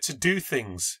forget to do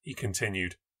things, he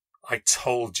continued. I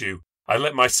told you. I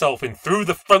let myself in through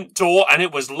the front door and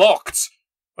it was locked.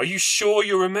 Are you sure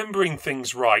you're remembering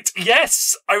things right?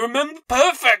 Yes, I remember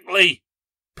perfectly.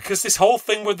 Because this whole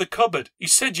thing with the cupboard, you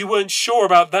said you weren't sure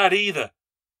about that either.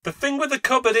 The thing with the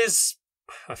cupboard is...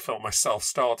 I felt myself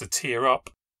start to tear up.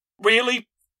 Really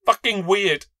fucking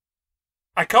weird.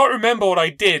 I can't remember what I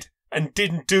did and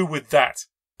didn't do with that,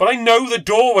 but I know the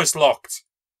door was locked.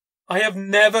 I have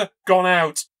never gone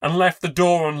out and left the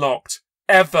door unlocked.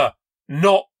 Ever.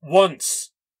 Not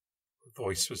once. The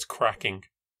voice was cracking.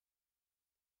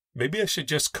 Maybe I should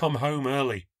just come home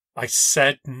early. I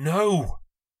said no.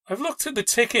 I've looked at the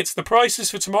tickets. The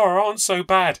prices for tomorrow aren't so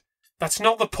bad. That's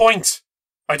not the point.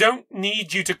 I don't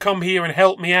need you to come here and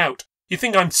help me out. You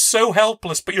think I'm so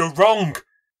helpless, but you're wrong.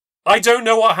 I don't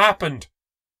know what happened,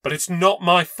 but it's not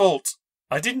my fault.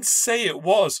 I didn't say it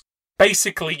was.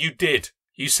 Basically, you did.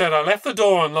 You said I left the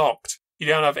door unlocked. You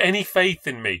don't have any faith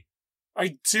in me.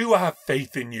 I do have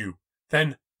faith in you.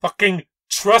 Then fucking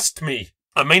trust me.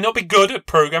 I may not be good at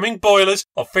programming boilers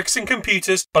or fixing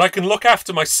computers, but I can look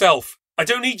after myself. I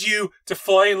don't need you to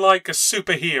fly in like a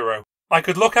superhero. I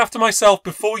could look after myself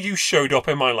before you showed up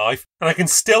in my life, and I can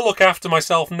still look after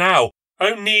myself now. I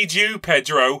don't need you,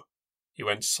 Pedro. He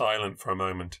went silent for a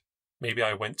moment. Maybe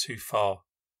I went too far.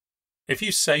 If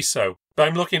you say so, but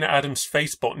I'm looking at Adam's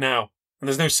Facebook now, and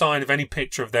there's no sign of any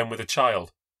picture of them with a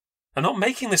child. I'm not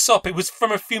making this up, it was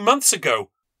from a few months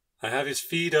ago. I have his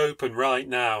feed open right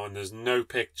now, and there's no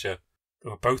picture. They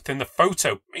were both in the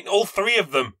photo. I mean, all three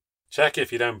of them. Check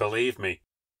if you don't believe me.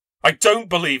 I don't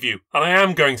believe you, and I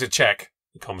am going to check.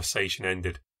 The conversation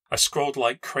ended. I scrolled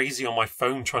like crazy on my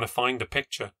phone trying to find a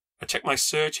picture. I checked my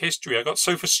search history. I got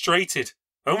so frustrated.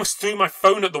 I almost threw my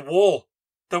phone at the wall.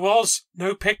 There was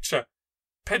no picture.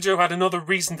 Pedro had another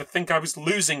reason to think I was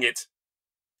losing it.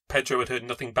 Pedro had heard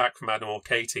nothing back from Adam or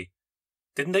Katie.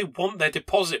 Didn't they want their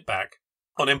deposit back?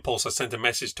 On impulse, I sent a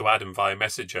message to Adam via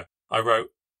Messenger. I wrote,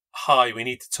 "Hi, we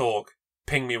need to talk.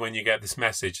 Ping me when you get this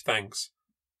message, thanks."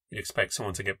 You'd expect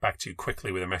someone to get back to you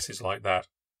quickly with a message like that.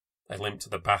 I limped to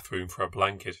the bathroom for a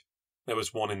blanket. There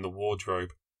was one in the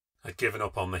wardrobe. I'd given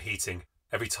up on the heating.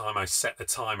 Every time I set the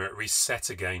timer, it reset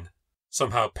again.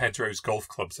 Somehow Pedro's golf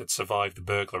clubs had survived the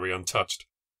burglary untouched,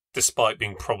 despite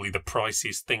being probably the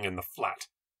priciest thing in the flat.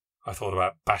 I thought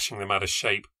about bashing them out of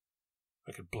shape.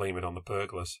 I could blame it on the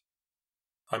burglars.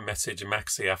 I messaged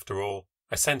Maxie after all.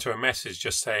 I sent her a message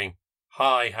just saying,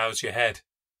 "Hi, how's your head?"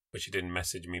 But she didn't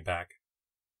message me back.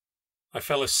 I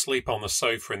fell asleep on the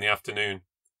sofa in the afternoon.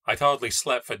 I'd hardly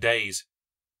slept for days.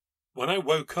 When I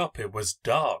woke up, it was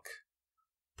dark.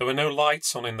 There were no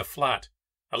lights on in the flat.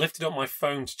 I lifted up my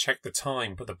phone to check the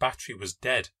time, but the battery was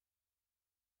dead.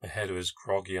 My head was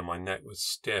groggy and my neck was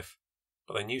stiff,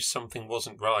 but I knew something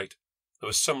wasn't right. There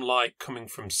was some light coming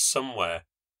from somewhere.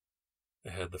 I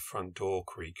heard the front door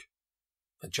creak.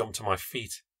 I jumped to my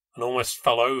feet and almost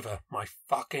fell over. My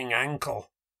fucking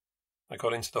ankle. I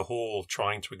got into the hall,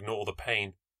 trying to ignore the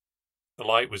pain. The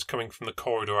light was coming from the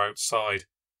corridor outside.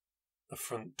 The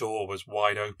front door was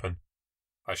wide open.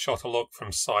 I shot a look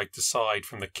from side to side,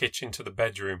 from the kitchen to the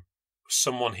bedroom. Was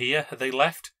someone here? Had they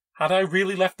left? Had I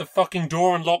really left the fucking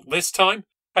door unlocked this time?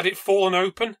 Had it fallen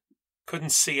open?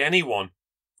 Couldn't see anyone,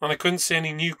 and I couldn't see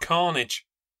any new carnage.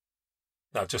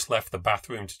 I just left the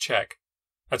bathroom to check.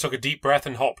 I took a deep breath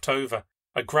and hopped over.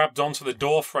 I grabbed onto the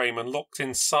door frame and looked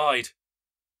inside.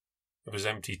 It was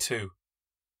empty too.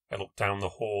 I looked down the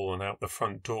hall and out the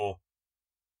front door.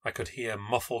 I could hear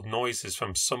muffled noises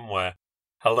from somewhere.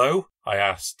 "Hello?" I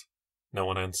asked. No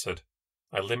one answered.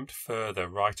 I limped further,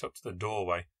 right up to the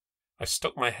doorway. I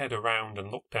stuck my head around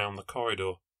and looked down the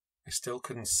corridor. I still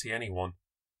couldn't see anyone.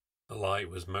 The light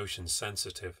was motion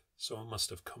sensitive. Someone must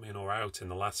have come in or out in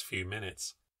the last few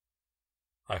minutes.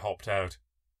 I hopped out.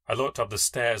 I looked up the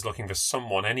stairs looking for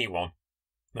someone, anyone.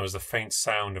 There was the faint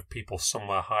sound of people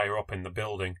somewhere higher up in the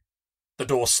building. The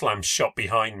door slammed shut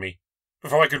behind me.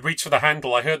 Before I could reach for the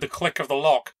handle, I heard the click of the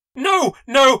lock. "No!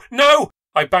 No! No!"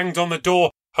 I banged on the door,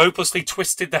 hopelessly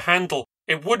twisted the handle.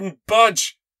 It wouldn't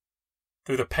budge.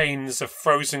 Through the panes of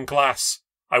frozen glass,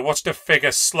 I watched a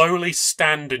figure slowly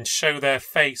stand and show their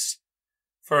face.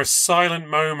 For a silent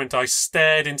moment I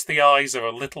stared into the eyes of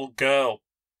a little girl.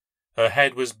 Her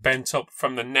head was bent up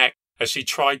from the neck as she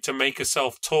tried to make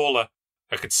herself taller.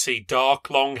 I could see dark,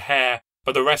 long hair,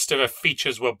 but the rest of her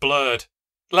features were blurred.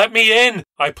 "Let me in!"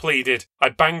 I pleaded. I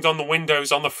banged on the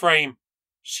windows on the frame.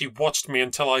 She watched me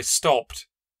until I stopped.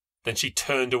 Then she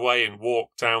turned away and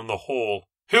walked down the hall.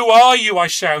 "Who are you?" I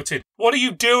shouted. "What are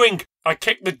you doing?" I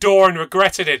kicked the door and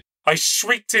regretted it. I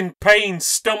shrieked in pain,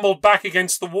 stumbled back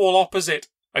against the wall opposite.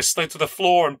 I slid to the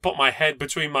floor and put my head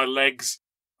between my legs.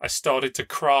 I started to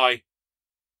cry.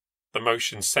 The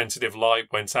motion-sensitive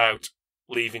light went out,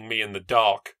 leaving me in the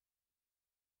dark.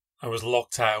 I was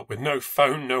locked out with no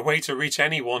phone, no way to reach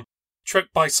anyone,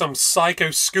 tricked by some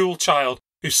psycho schoolchild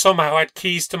who somehow had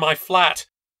keys to my flat.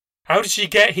 How did she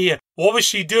get here? What was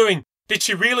she doing? Did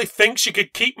she really think she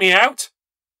could keep me out?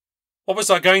 What was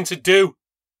I going to do?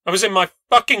 I was in my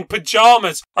fucking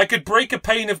pyjamas. I could break a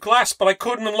pane of glass, but I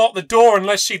couldn't unlock the door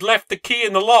unless she'd left the key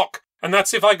in the lock, and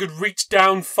that's if I could reach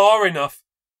down far enough.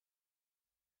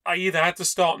 I either had to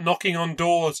start knocking on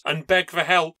doors and beg for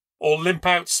help, or limp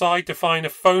outside to find a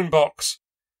phone box.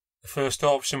 The first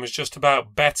option was just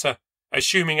about better,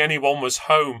 assuming anyone was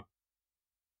home.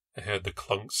 I heard the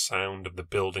clunk sound of the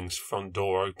building's front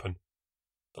door open.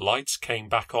 The lights came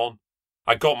back on.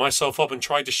 I got myself up and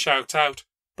tried to shout out,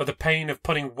 but the pain of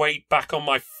putting weight back on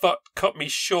my foot cut me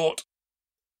short.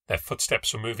 Their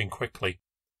footsteps were moving quickly.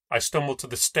 I stumbled to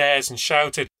the stairs and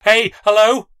shouted, "Hey,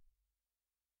 hello!"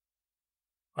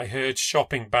 I heard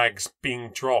shopping bags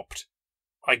being dropped.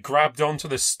 I grabbed onto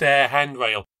the stair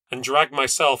handrail and dragged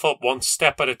myself up one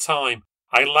step at a time.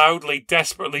 I loudly,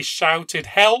 desperately shouted,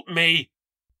 "Help me!"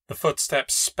 The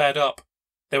footsteps sped up.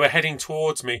 They were heading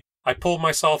towards me. I pulled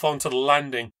myself onto the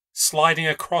landing, sliding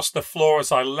across the floor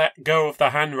as I let go of the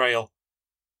handrail.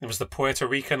 It was the Puerto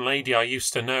Rican lady I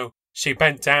used to know. She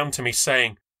bent down to me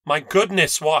saying, "My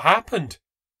goodness, what happened?"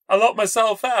 "I locked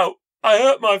myself out. I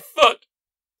hurt my foot."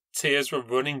 Tears were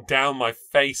running down my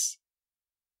face.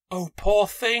 "Oh, poor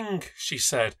thing," she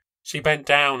said. She bent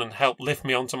down and helped lift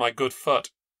me onto my good foot.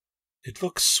 "It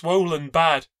looks swollen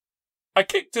bad. I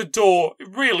kicked a door. It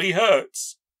really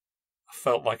hurts." I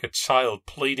felt like a child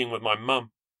pleading with my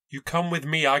mum. "You come with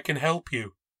me, I can help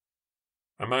you."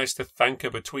 I managed to thank her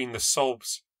between the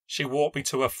sobs. She walked me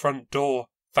to her front door,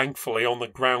 thankfully on the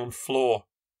ground floor.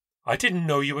 "I didn't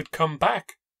know you had come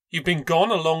back. You've been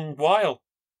gone a long while."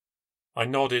 I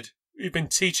nodded. "You've been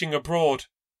teaching abroad."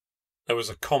 There was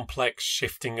a complex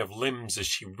shifting of limbs as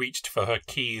she reached for her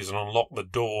keys and unlocked the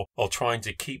door while trying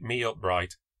to keep me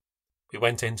upright. We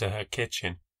went into her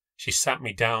kitchen. She sat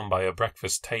me down by her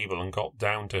breakfast table and got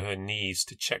down to her knees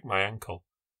to check my ankle.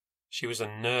 She was a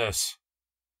nurse.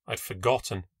 I'd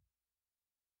forgotten.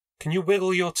 "Can you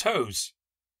wiggle your toes?"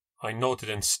 I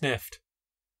nodded and sniffed.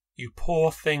 "You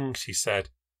poor thing," she said.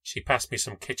 She passed me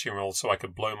some kitchen rolls so I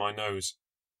could blow my nose.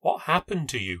 "What happened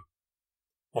to you?"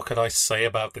 What could I say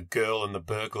about the girl and the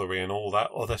burglary and all that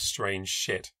other strange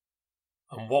shit?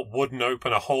 And what wouldn't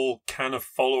open a whole can of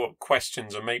follow-up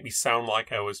questions and make me sound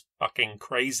like I was fucking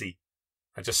crazy?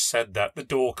 I just said that. The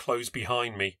door closed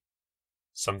behind me.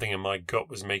 Something in my gut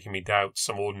was making me doubt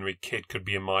some ordinary kid could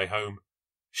be in my home.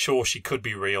 Sure, she could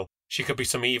be real. She could be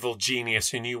some evil genius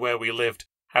who knew where we lived,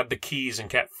 had the keys and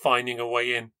kept finding a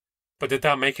way in. But did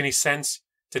that make any sense?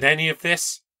 Did any of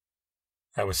this?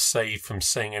 I was saved from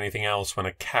saying anything else when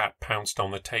a cat pounced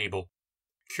on the table.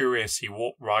 Curious, he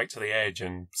walked right to the edge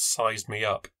and sized me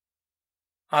up.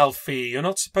 "Alfie, you're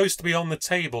not supposed to be on the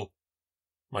table."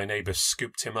 My neighbour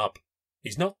scooped him up.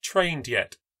 "He's not trained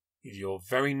yet. You're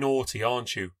very naughty,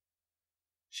 aren't you?"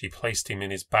 She placed him in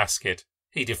his basket.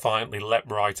 He defiantly leapt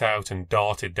right out and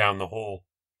darted down the hall.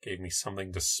 gave me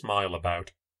something to smile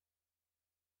about.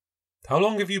 How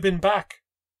long have you been back?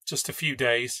 Just a few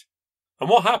days. And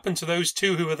what happened to those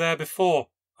two who were there before?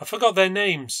 I forgot their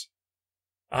names.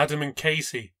 Adam and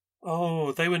Katie.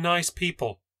 Oh, they were nice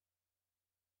people.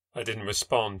 I didn't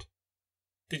respond.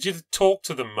 Did you talk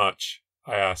to them much?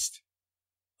 I asked.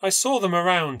 I saw them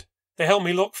around. They helped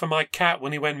me look for my cat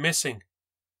when he went missing.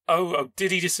 Oh,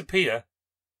 did he disappear?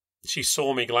 She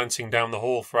saw me glancing down the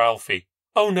hall for Alfie.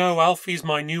 Oh no, Alfie's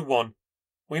my new one.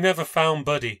 We never found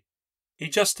Buddy. He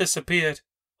just disappeared.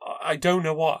 I don't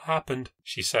know what happened,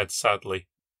 she said sadly.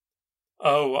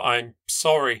 Oh, I'm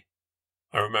sorry.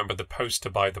 I remembered the poster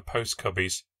by the post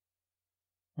cubbies.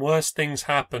 Worse things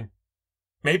happen.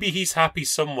 Maybe he's happy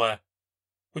somewhere.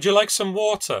 Would you like some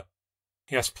water?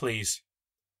 Yes, please.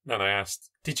 Then I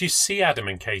asked, did you see Adam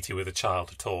and Katie with a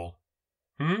child at all?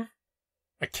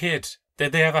 A kid.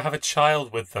 Did they ever have a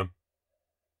child with them?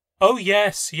 Oh,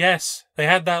 yes. They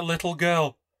had that little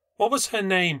girl. What was her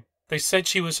name? They said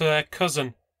she was her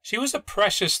cousin. She was a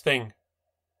precious thing.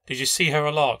 Did you see her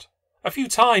a lot? A few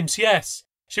times, yes.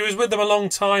 She was with them a long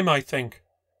time, I think.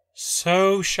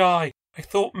 So shy. I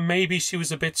thought maybe she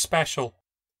was a bit special.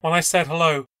 When I said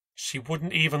hello, she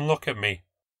wouldn't even look at me.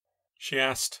 She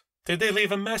asked, did they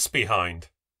leave a mess behind?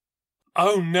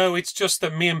 Oh no, it's just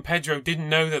that me and Pedro didn't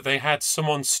know that they had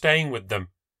someone staying with them.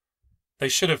 They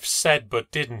should have said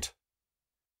but didn't.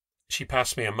 She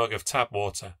passed me a mug of tap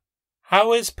water.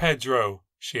 How is Pedro?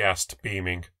 She asked,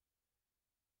 beaming.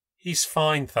 He's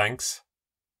fine, thanks.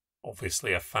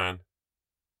 Obviously a fan.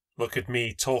 Look at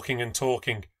me, talking and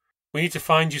talking. We need to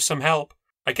find you some help.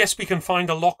 I guess we can find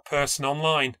a lock person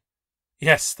online.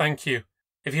 Yes, thank you.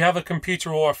 If you have a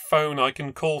computer or a phone, I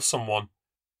can call someone.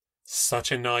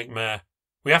 Such a nightmare.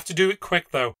 We have to do it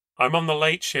quick, though. I'm on the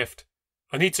late shift.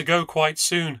 I need to go quite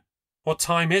soon. What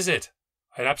time is it?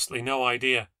 I had absolutely no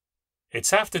idea.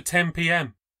 It's after 10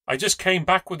 p.m. I just came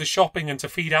back with the shopping and to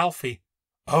feed Alfie.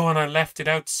 Oh, and I left it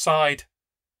outside.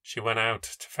 She went out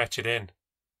to fetch it in.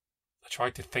 I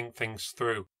tried to think things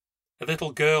through. A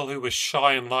little girl who was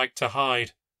shy and liked to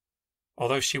hide.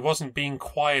 Although she wasn't being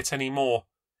quiet anymore.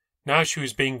 Now she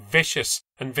was being vicious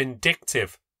and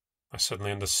vindictive. I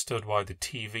suddenly understood why the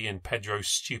TV and Pedro's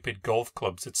stupid golf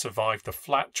clubs had survived the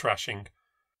flat trashing.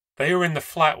 They were in the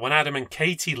flat when Adam and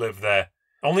Katie lived there.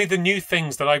 Only the new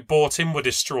things that I bought in were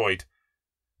destroyed.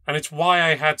 And it's why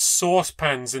I had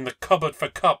saucepans in the cupboard for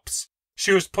cups.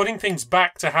 She was putting things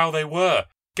back to how they were,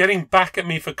 getting back at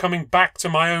me for coming back to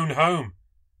my own home.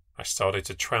 I started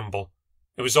to tremble.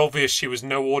 It was obvious she was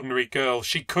no ordinary girl.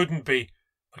 She couldn't be.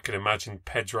 I could imagine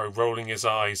Pedro rolling his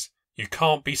eyes. You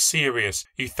can't be serious.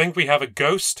 You think we have a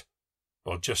ghost?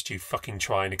 Well, just you fucking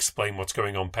try and explain what's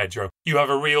going on, Pedro. You have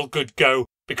a real good go,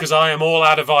 because I am all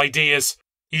out of ideas.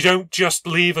 You don't just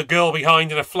leave a girl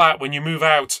behind in a flat when you move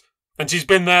out. And she's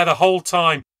been there the whole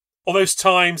time. All those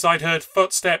times I'd heard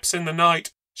footsteps in the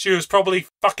night. She was probably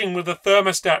fucking with the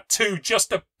thermostat too, just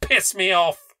to piss me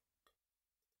off.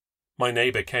 My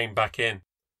neighbour came back in.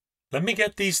 Let me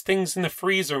get these things in the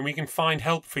freezer and we can find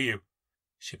help for you.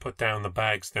 She put down the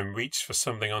bags, then reached for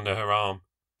something under her arm.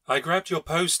 I grabbed your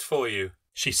post for you,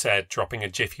 she said, dropping a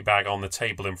jiffy bag on the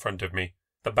table in front of me.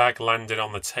 The bag landed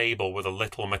on the table with a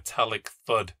little metallic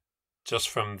thud. Just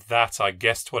from that I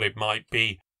guessed what it might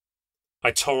be. I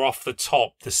tore off the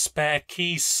top. The spare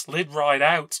keys slid right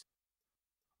out.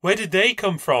 Where did they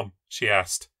come from? She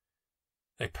asked.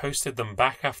 They posted them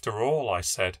back after all, I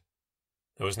said.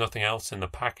 There was nothing else in the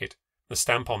packet. The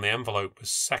stamp on the envelope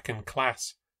was second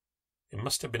class. It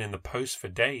must have been in the post for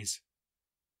days.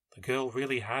 The girl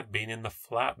really had been in the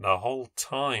flat the whole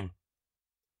time.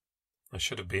 I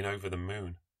should have been over the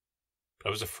moon, but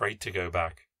I was afraid to go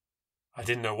back. I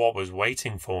didn't know what was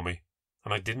waiting for me,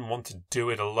 and I didn't want to do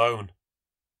it alone.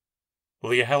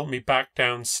 Will you help me back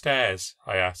downstairs?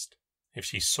 I asked. If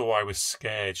she saw I was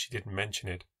scared, she didn't mention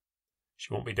it.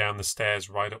 She walked me down the stairs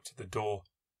right up to the door.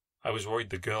 I was worried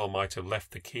the girl might have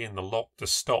left the key in the lock to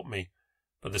stop me,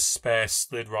 but the spare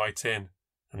slid right in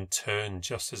and turned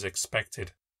just as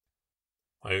expected.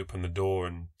 I opened the door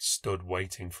and stood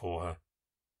waiting for her.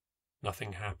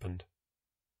 Nothing happened.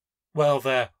 Well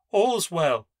there, all's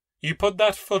well. You put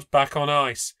that foot back on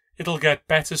ice. It'll get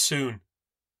better soon.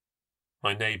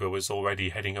 My neighbour was already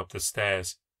heading up the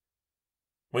stairs.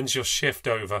 When's your shift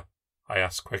over? I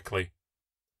asked quickly.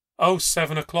 Oh,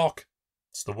 7 o'clock.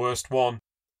 It's the worst one.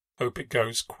 Hope it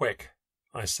goes quick,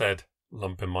 I said,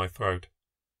 lump in my throat.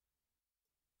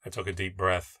 I took a deep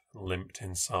breath and limped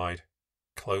inside,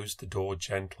 closed the door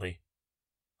gently.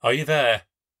 Are you there?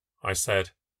 I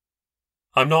said.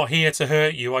 I'm not here to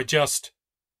hurt you, I just...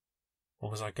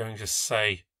 What was I going to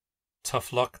say?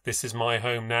 Tough luck, this is my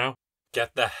home now?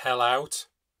 Get the hell out.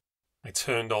 I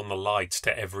turned on the lights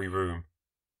to every room.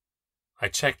 I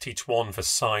checked each one for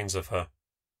signs of her.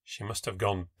 She must have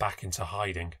gone back into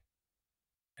hiding.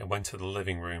 I went to the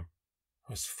living room.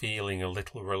 I was feeling a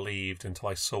little relieved until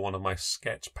I saw one of my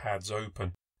sketch pads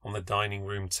open on the dining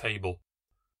room table.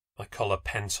 My colour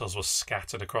pencils were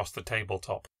scattered across the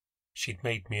tabletop. She'd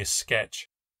made me a sketch.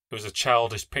 It was a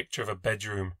childish picture of a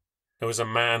bedroom. There was a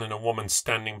man and a woman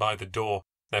standing by the door.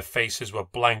 Their faces were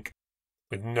blank,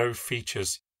 with no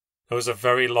features. There was a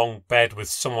very long bed with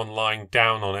someone lying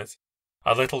down on it.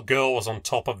 A little girl was on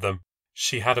top of them.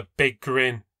 She had a big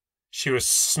grin. She was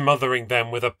smothering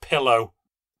them with a pillow.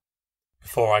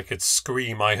 Before I could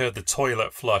scream, I heard the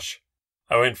toilet flush.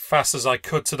 I went fast as I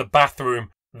could to the bathroom.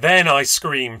 Then I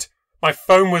screamed. My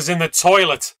phone was in the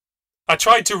toilet. I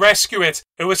tried to rescue it.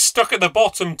 It was stuck at the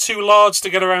bottom, too large to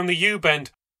get around the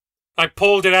U-bend. I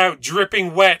pulled it out,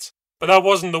 dripping wet, but that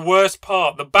wasn't the worst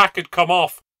part. The back had come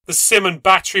off. The SIM and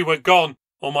battery were gone.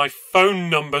 All my phone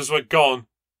numbers were gone.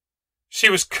 She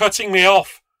was cutting me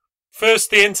off. First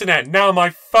the internet, now my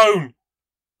phone.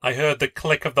 I heard the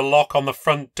click of the lock on the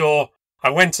front door. I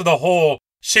went to the hall.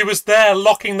 She was there,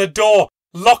 locking the door,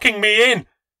 locking me in.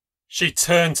 She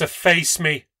turned to face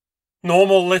me.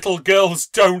 Normal little girls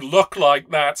don't look like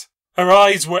that. Her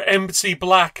eyes were empty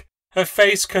black. Her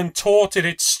face contorted,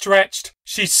 it stretched.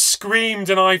 She screamed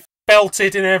and I felt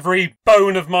it in every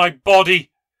bone of my body.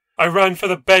 I ran for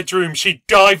the bedroom. She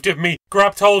dived at me,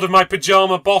 grabbed hold of my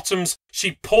pyjama bottoms.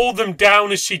 She pulled them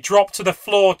down as she dropped to the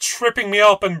floor, tripping me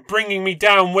up and bringing me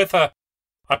down with her.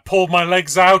 I pulled my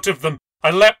legs out of them. I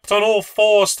leapt on all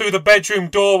fours through the bedroom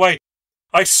doorway.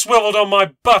 I swiveled on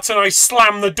my butt and I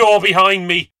slammed the door behind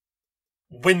me.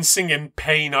 Wincing in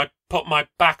pain, I put my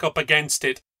back up against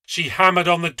it. She hammered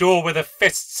on the door with her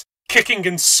fists, kicking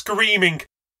and screaming.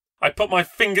 I put my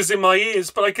fingers in my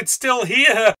ears, but I could still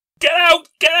hear her. Get out!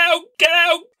 Get out! Get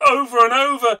out! Over and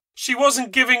over. She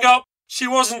wasn't giving up. She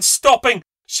wasn't stopping.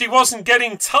 She wasn't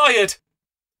getting tired.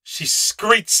 She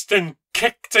screeched and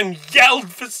kicked and yelled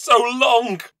for so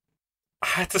long. I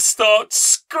had to start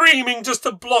screaming just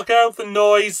to block out the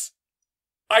noise.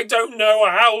 I don't know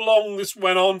how long this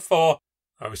went on for.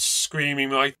 I was screaming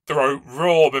my throat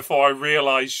raw before I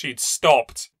realised she'd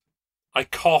stopped. I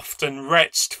coughed and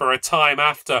retched for a time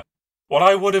after, what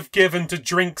I would have given to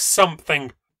drink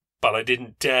something, but I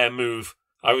didn't dare move.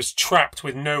 I was trapped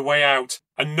with no way out,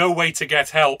 and no way to get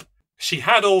help. She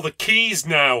had all the keys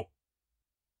now.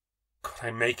 Could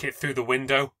I make it through the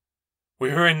window?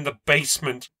 We were in the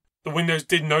basement. The windows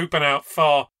didn't open out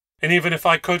far, and even if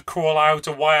I could crawl out,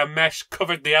 a wire mesh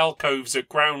covered the alcoves at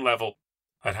ground level.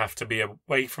 I'd have to be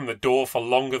away from the door for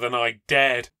longer than I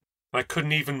dared. I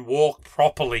couldn't even walk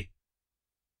properly.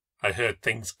 I heard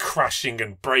things crashing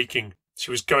and breaking. She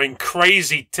was going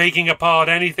crazy, taking apart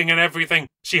anything and everything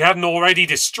she hadn't already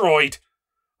destroyed.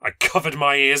 I covered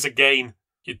my ears again.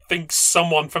 You'd think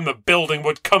someone from the building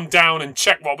would come down and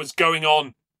check what was going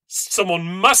on. Someone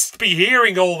must be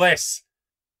hearing all this.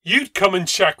 You'd come and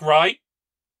check, right?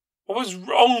 What was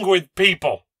wrong with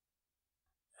people?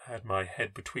 I had my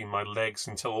head between my legs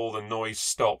until all the noise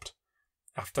stopped.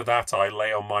 After that, I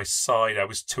lay on my side. I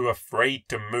was too afraid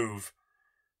to move.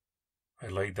 I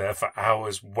lay there for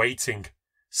hours waiting,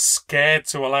 scared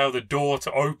to allow the door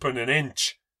to open an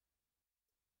inch.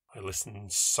 I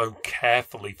listened so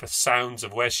carefully for sounds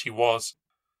of where she was.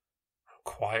 How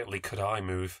quietly could I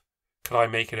move? Could I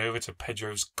make it over to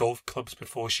Pedro's golf clubs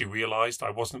before she realised I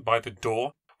wasn't by the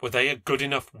door? Were they a good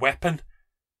enough weapon?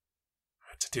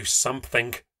 I had to do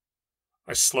something.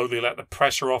 I slowly let the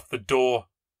pressure off the door.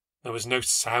 There was no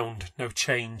sound, no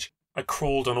change. I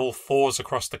crawled on all fours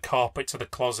across the carpet to the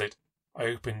closet. I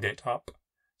opened it up,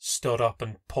 stood up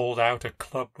and pulled out a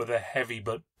club with a heavy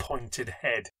but pointed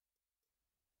head.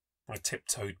 I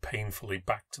tiptoed painfully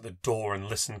back to the door and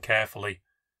listened carefully.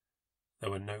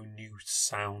 There were no new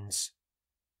sounds.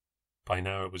 By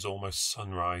now it was almost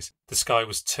sunrise. The sky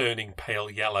was turning pale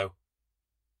yellow.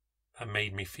 That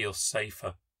made me feel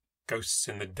safer. Ghosts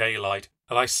in the daylight.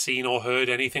 Had I seen or heard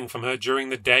anything from her during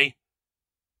the day?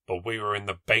 But we were in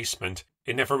the basement.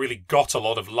 It never really got a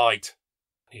lot of light.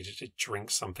 I needed to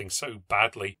drink something so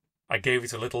badly. I gave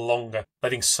it a little longer,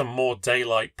 letting some more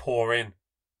daylight pour in.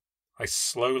 I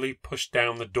slowly pushed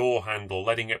down the door handle,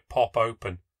 letting it pop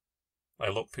open. I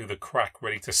looked through the crack,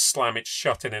 ready to slam it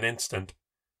shut in an instant.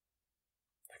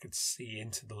 I could see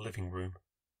into the living room.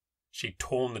 She'd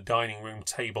torn the dining room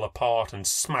table apart and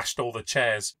smashed all the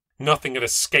chairs. Nothing had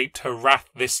escaped her wrath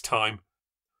this time.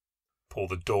 Pulled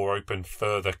the door open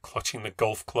further, clutching the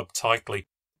golf club tightly.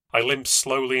 I limped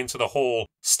slowly into the hall,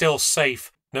 still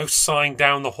safe, no sign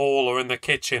down the hall or in the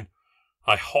kitchen.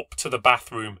 I hopped to the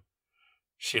bathroom.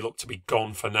 She looked to be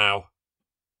gone for now.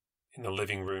 In the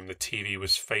living room, the TV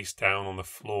was face down on the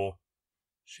floor.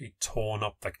 She'd torn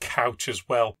up the couch as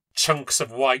well. Chunks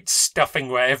of white stuffing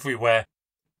were everywhere.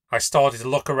 I started to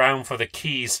look around for the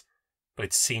keys, but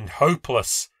it seemed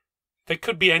hopeless. They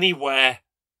could be anywhere.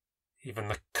 Even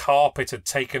the carpet had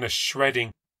taken a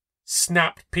shredding.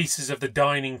 Snapped pieces of the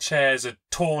dining chairs had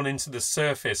torn into the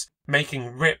surface,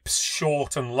 making rips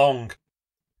short and long.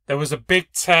 There was a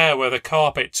big tear where the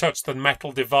carpet touched the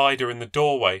metal divider in the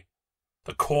doorway.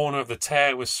 The corner of the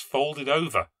tear was folded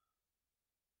over,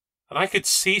 and I could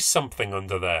see something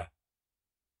under there.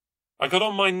 I got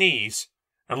on my knees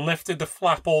and lifted the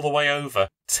flap all the way over,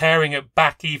 tearing it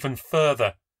back even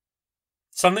further.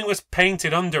 Something was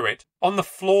painted under it, on the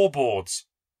floorboards.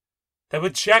 There were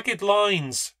jagged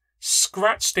lines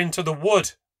scratched into the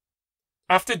wood.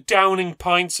 After downing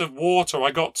pints of water,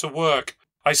 I got to work.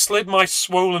 I slid my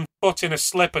swollen foot in a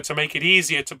slipper to make it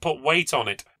easier to put weight on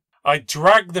it. I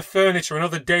dragged the furniture and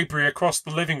other debris across the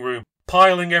living room,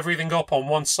 piling everything up on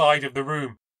one side of the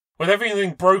room. With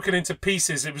everything broken into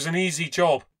pieces, it was an easy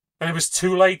job, and it was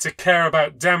too late to care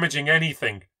about damaging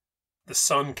anything. The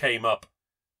sun came up,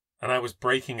 and I was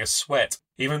breaking a sweat,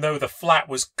 even though the flat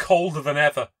was colder than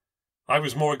ever. I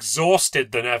was more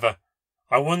exhausted than ever.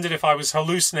 I wondered if I was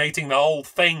hallucinating the whole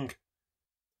thing.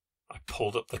 I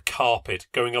pulled up the carpet,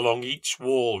 going along each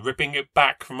wall, ripping it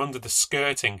back from under the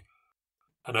skirting.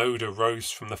 An odour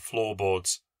rose from the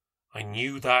floorboards. I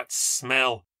knew that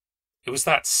smell. It was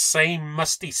that same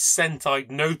musty scent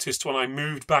I'd noticed when I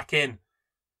moved back in.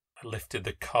 I lifted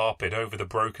the carpet over the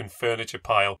broken furniture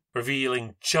pile,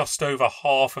 revealing just over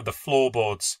half of the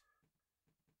floorboards.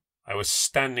 I was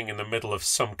standing in the middle of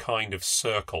some kind of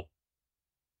circle.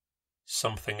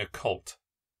 Something occult.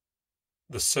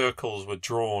 The circles were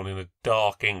drawn in a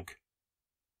dark ink.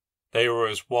 They were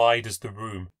as wide as the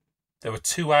room. There were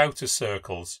two outer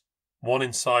circles, one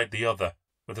inside the other,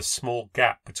 with a small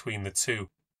gap between the two.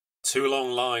 Two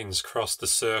long lines crossed the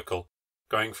circle,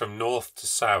 going from north to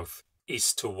south,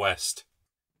 east to west.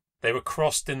 They were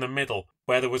crossed in the middle,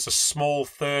 where there was a small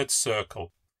third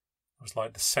circle. It was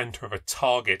like the centre of a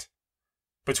target.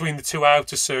 Between the two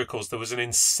outer circles there was an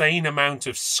insane amount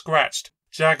of scratched,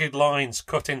 jagged lines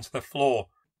cut into the floor.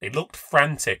 They looked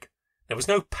frantic. There was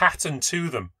no pattern to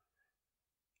them.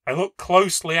 I looked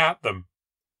closely at them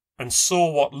and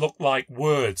saw what looked like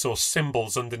words or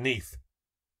symbols underneath.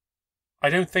 I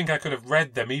don't think I could have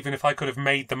read them, even if I could have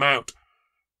made them out.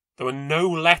 There were no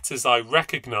letters I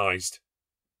recognised.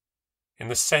 In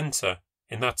the centre,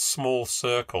 in that small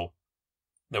circle,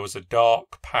 there was a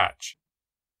dark patch,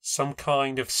 some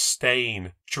kind of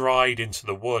stain dried into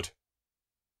the wood.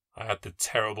 I had the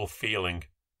terrible feeling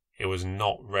it was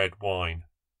not red wine.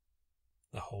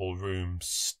 The whole room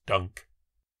stunk.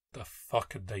 The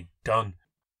fuck had they done?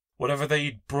 Whatever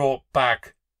they'd brought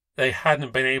back, they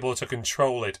hadn't been able to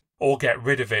control it or get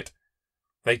rid of it.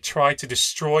 They tried to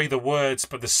destroy the words,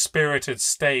 but the spirit had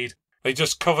stayed. They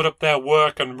just covered up their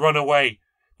work and run away,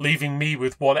 leaving me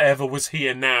with whatever was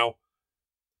here now.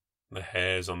 The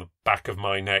hairs on the back of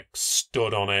my neck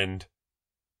stood on end.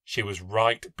 She was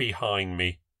right behind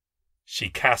me. She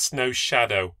cast no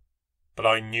shadow, but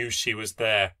I knew she was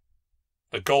there.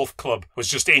 The golf club was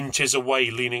just inches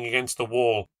away, leaning against the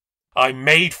wall. I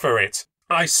made for it.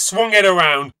 I swung it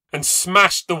around and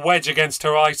smashed the wedge against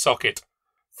her eye socket.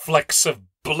 Flecks of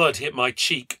blood hit my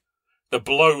cheek. The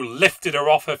blow lifted her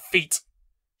off her feet.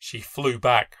 She flew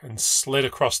back and slid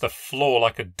across the floor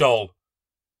like a doll.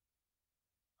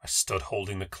 I stood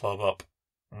holding the club up,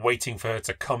 waiting for her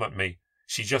to come at me.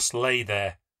 She just lay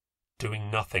there, doing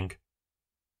nothing.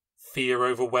 Fear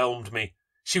overwhelmed me.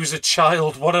 She was a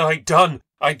child. What had I done?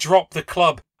 I dropped the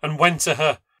club and went to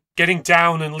her, getting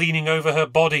down and leaning over her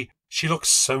body. She looked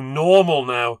so normal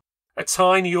now. A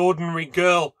tiny, ordinary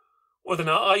girl, with an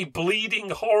eye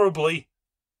bleeding horribly.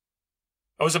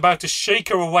 I was about to shake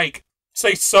her awake,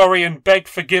 say sorry and beg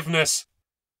forgiveness.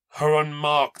 Her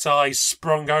unmarked eyes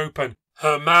sprung open.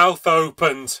 Her mouth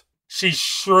opened. She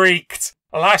shrieked,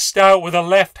 lashed out with her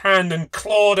left hand and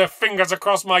clawed her fingers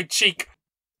across my cheek.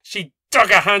 She dug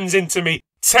her hands into me,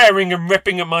 tearing and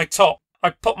ripping at my top.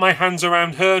 I put my hands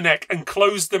around her neck and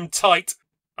closed them tight.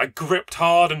 I gripped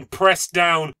hard and pressed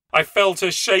down. I felt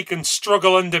her shake and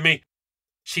struggle under me.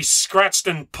 She scratched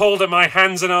and pulled at my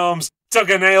hands and arms, dug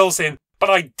her nails in, but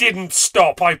I didn't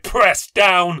stop. I pressed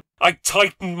down. I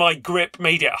tightened my grip,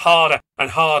 made it harder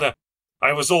and harder.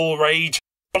 I was all rage,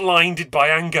 blinded by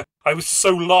anger. I was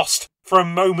so lost. For a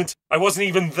moment, I wasn't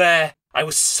even there. I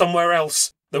was somewhere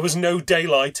else. There was no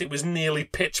daylight. It was nearly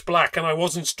pitch black, and I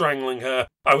wasn't strangling her.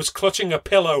 I was clutching a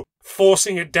pillow,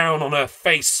 forcing it down on her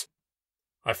face.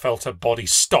 I felt her body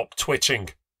stop twitching.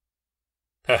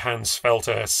 Her hands fell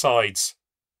to her sides.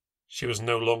 She was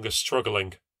no longer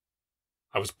struggling.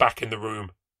 I was back in the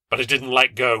room, but I didn't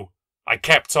let go. I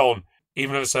kept on,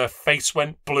 even as her face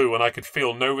went blue and I could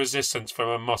feel no resistance from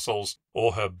her muscles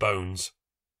or her bones.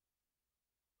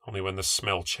 Only when the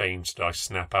smell changed did I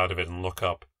snap out of it and look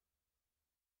up.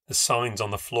 The signs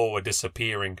on the floor were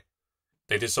disappearing.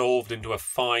 They dissolved into a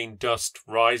fine dust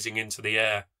rising into the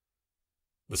air.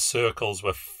 The circles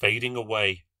were fading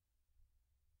away.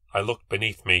 I looked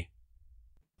beneath me.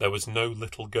 There was no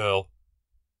little girl,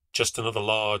 just another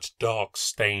large, dark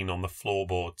stain on the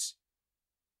floorboards.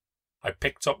 I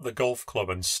picked up the golf club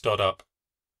and stood up.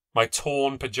 My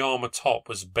torn pyjama top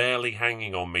was barely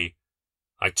hanging on me.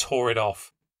 I tore it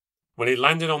off. When it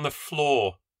landed on the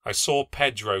floor, I saw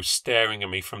Pedro staring at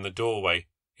me from the doorway,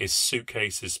 his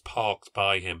suitcases parked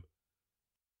by him.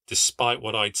 Despite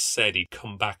what I'd said, he'd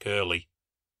come back early.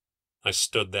 I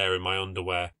stood there in my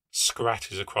underwear,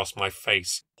 scratches across my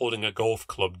face, holding a golf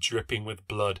club dripping with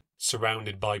blood,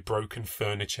 surrounded by broken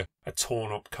furniture, a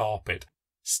torn-up carpet,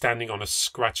 standing on a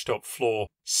scratched-up floor,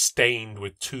 stained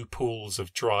with 2 pools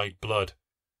of dried blood.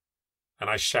 And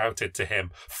I shouted to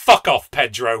him, "Fuck off,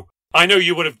 Pedro! I know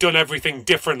you would have done everything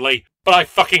differently, but I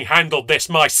fucking handled this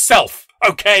myself,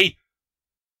 okay?"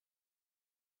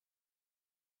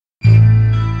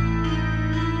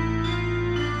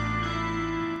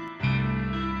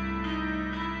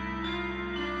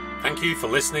 Thank you for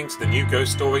listening to the New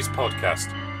Ghost Stories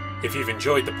podcast. If you've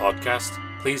enjoyed the podcast,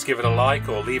 please give it a like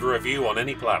or leave a review on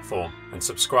any platform and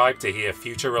subscribe to hear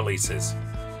future releases.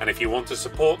 And if you want to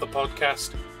support the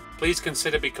podcast, please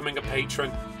consider becoming a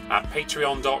patron at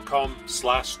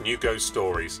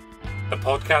patreon.com/newghoststories. The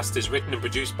podcast is written and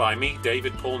produced by me,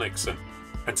 David Paul Nixon,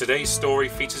 and today's story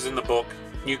features in the book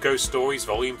New Ghost Stories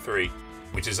Volume 3,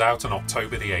 which is out on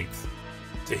October the 8th.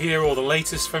 To hear all the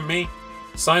latest from me,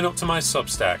 sign up to my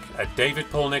Substack at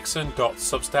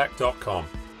davidpaulnixon.substack.com.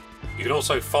 You can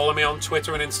also follow me on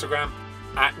Twitter and Instagram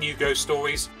at New Ghost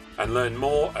Stories and learn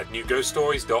more at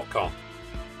newghoststories.com.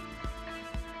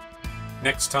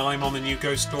 Next time on the New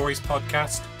Ghost Stories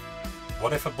podcast,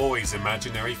 what if a boy's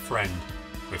imaginary friend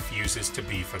refuses to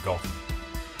be forgotten?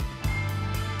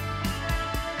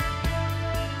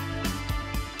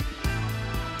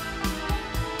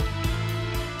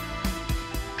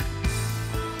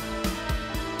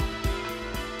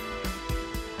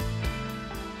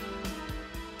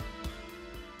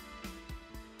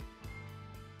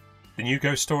 The New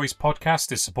Ghost Stories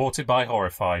podcast is supported by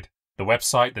Horrified, the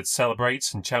website that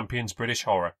celebrates and champions British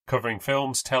horror, covering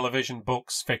films, television,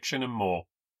 books, fiction and more.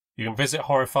 You can visit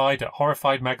Horrified at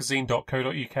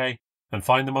horrifiedmagazine.co.uk and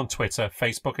find them on Twitter,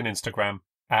 Facebook and Instagram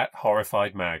at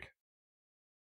HorrifiedMag.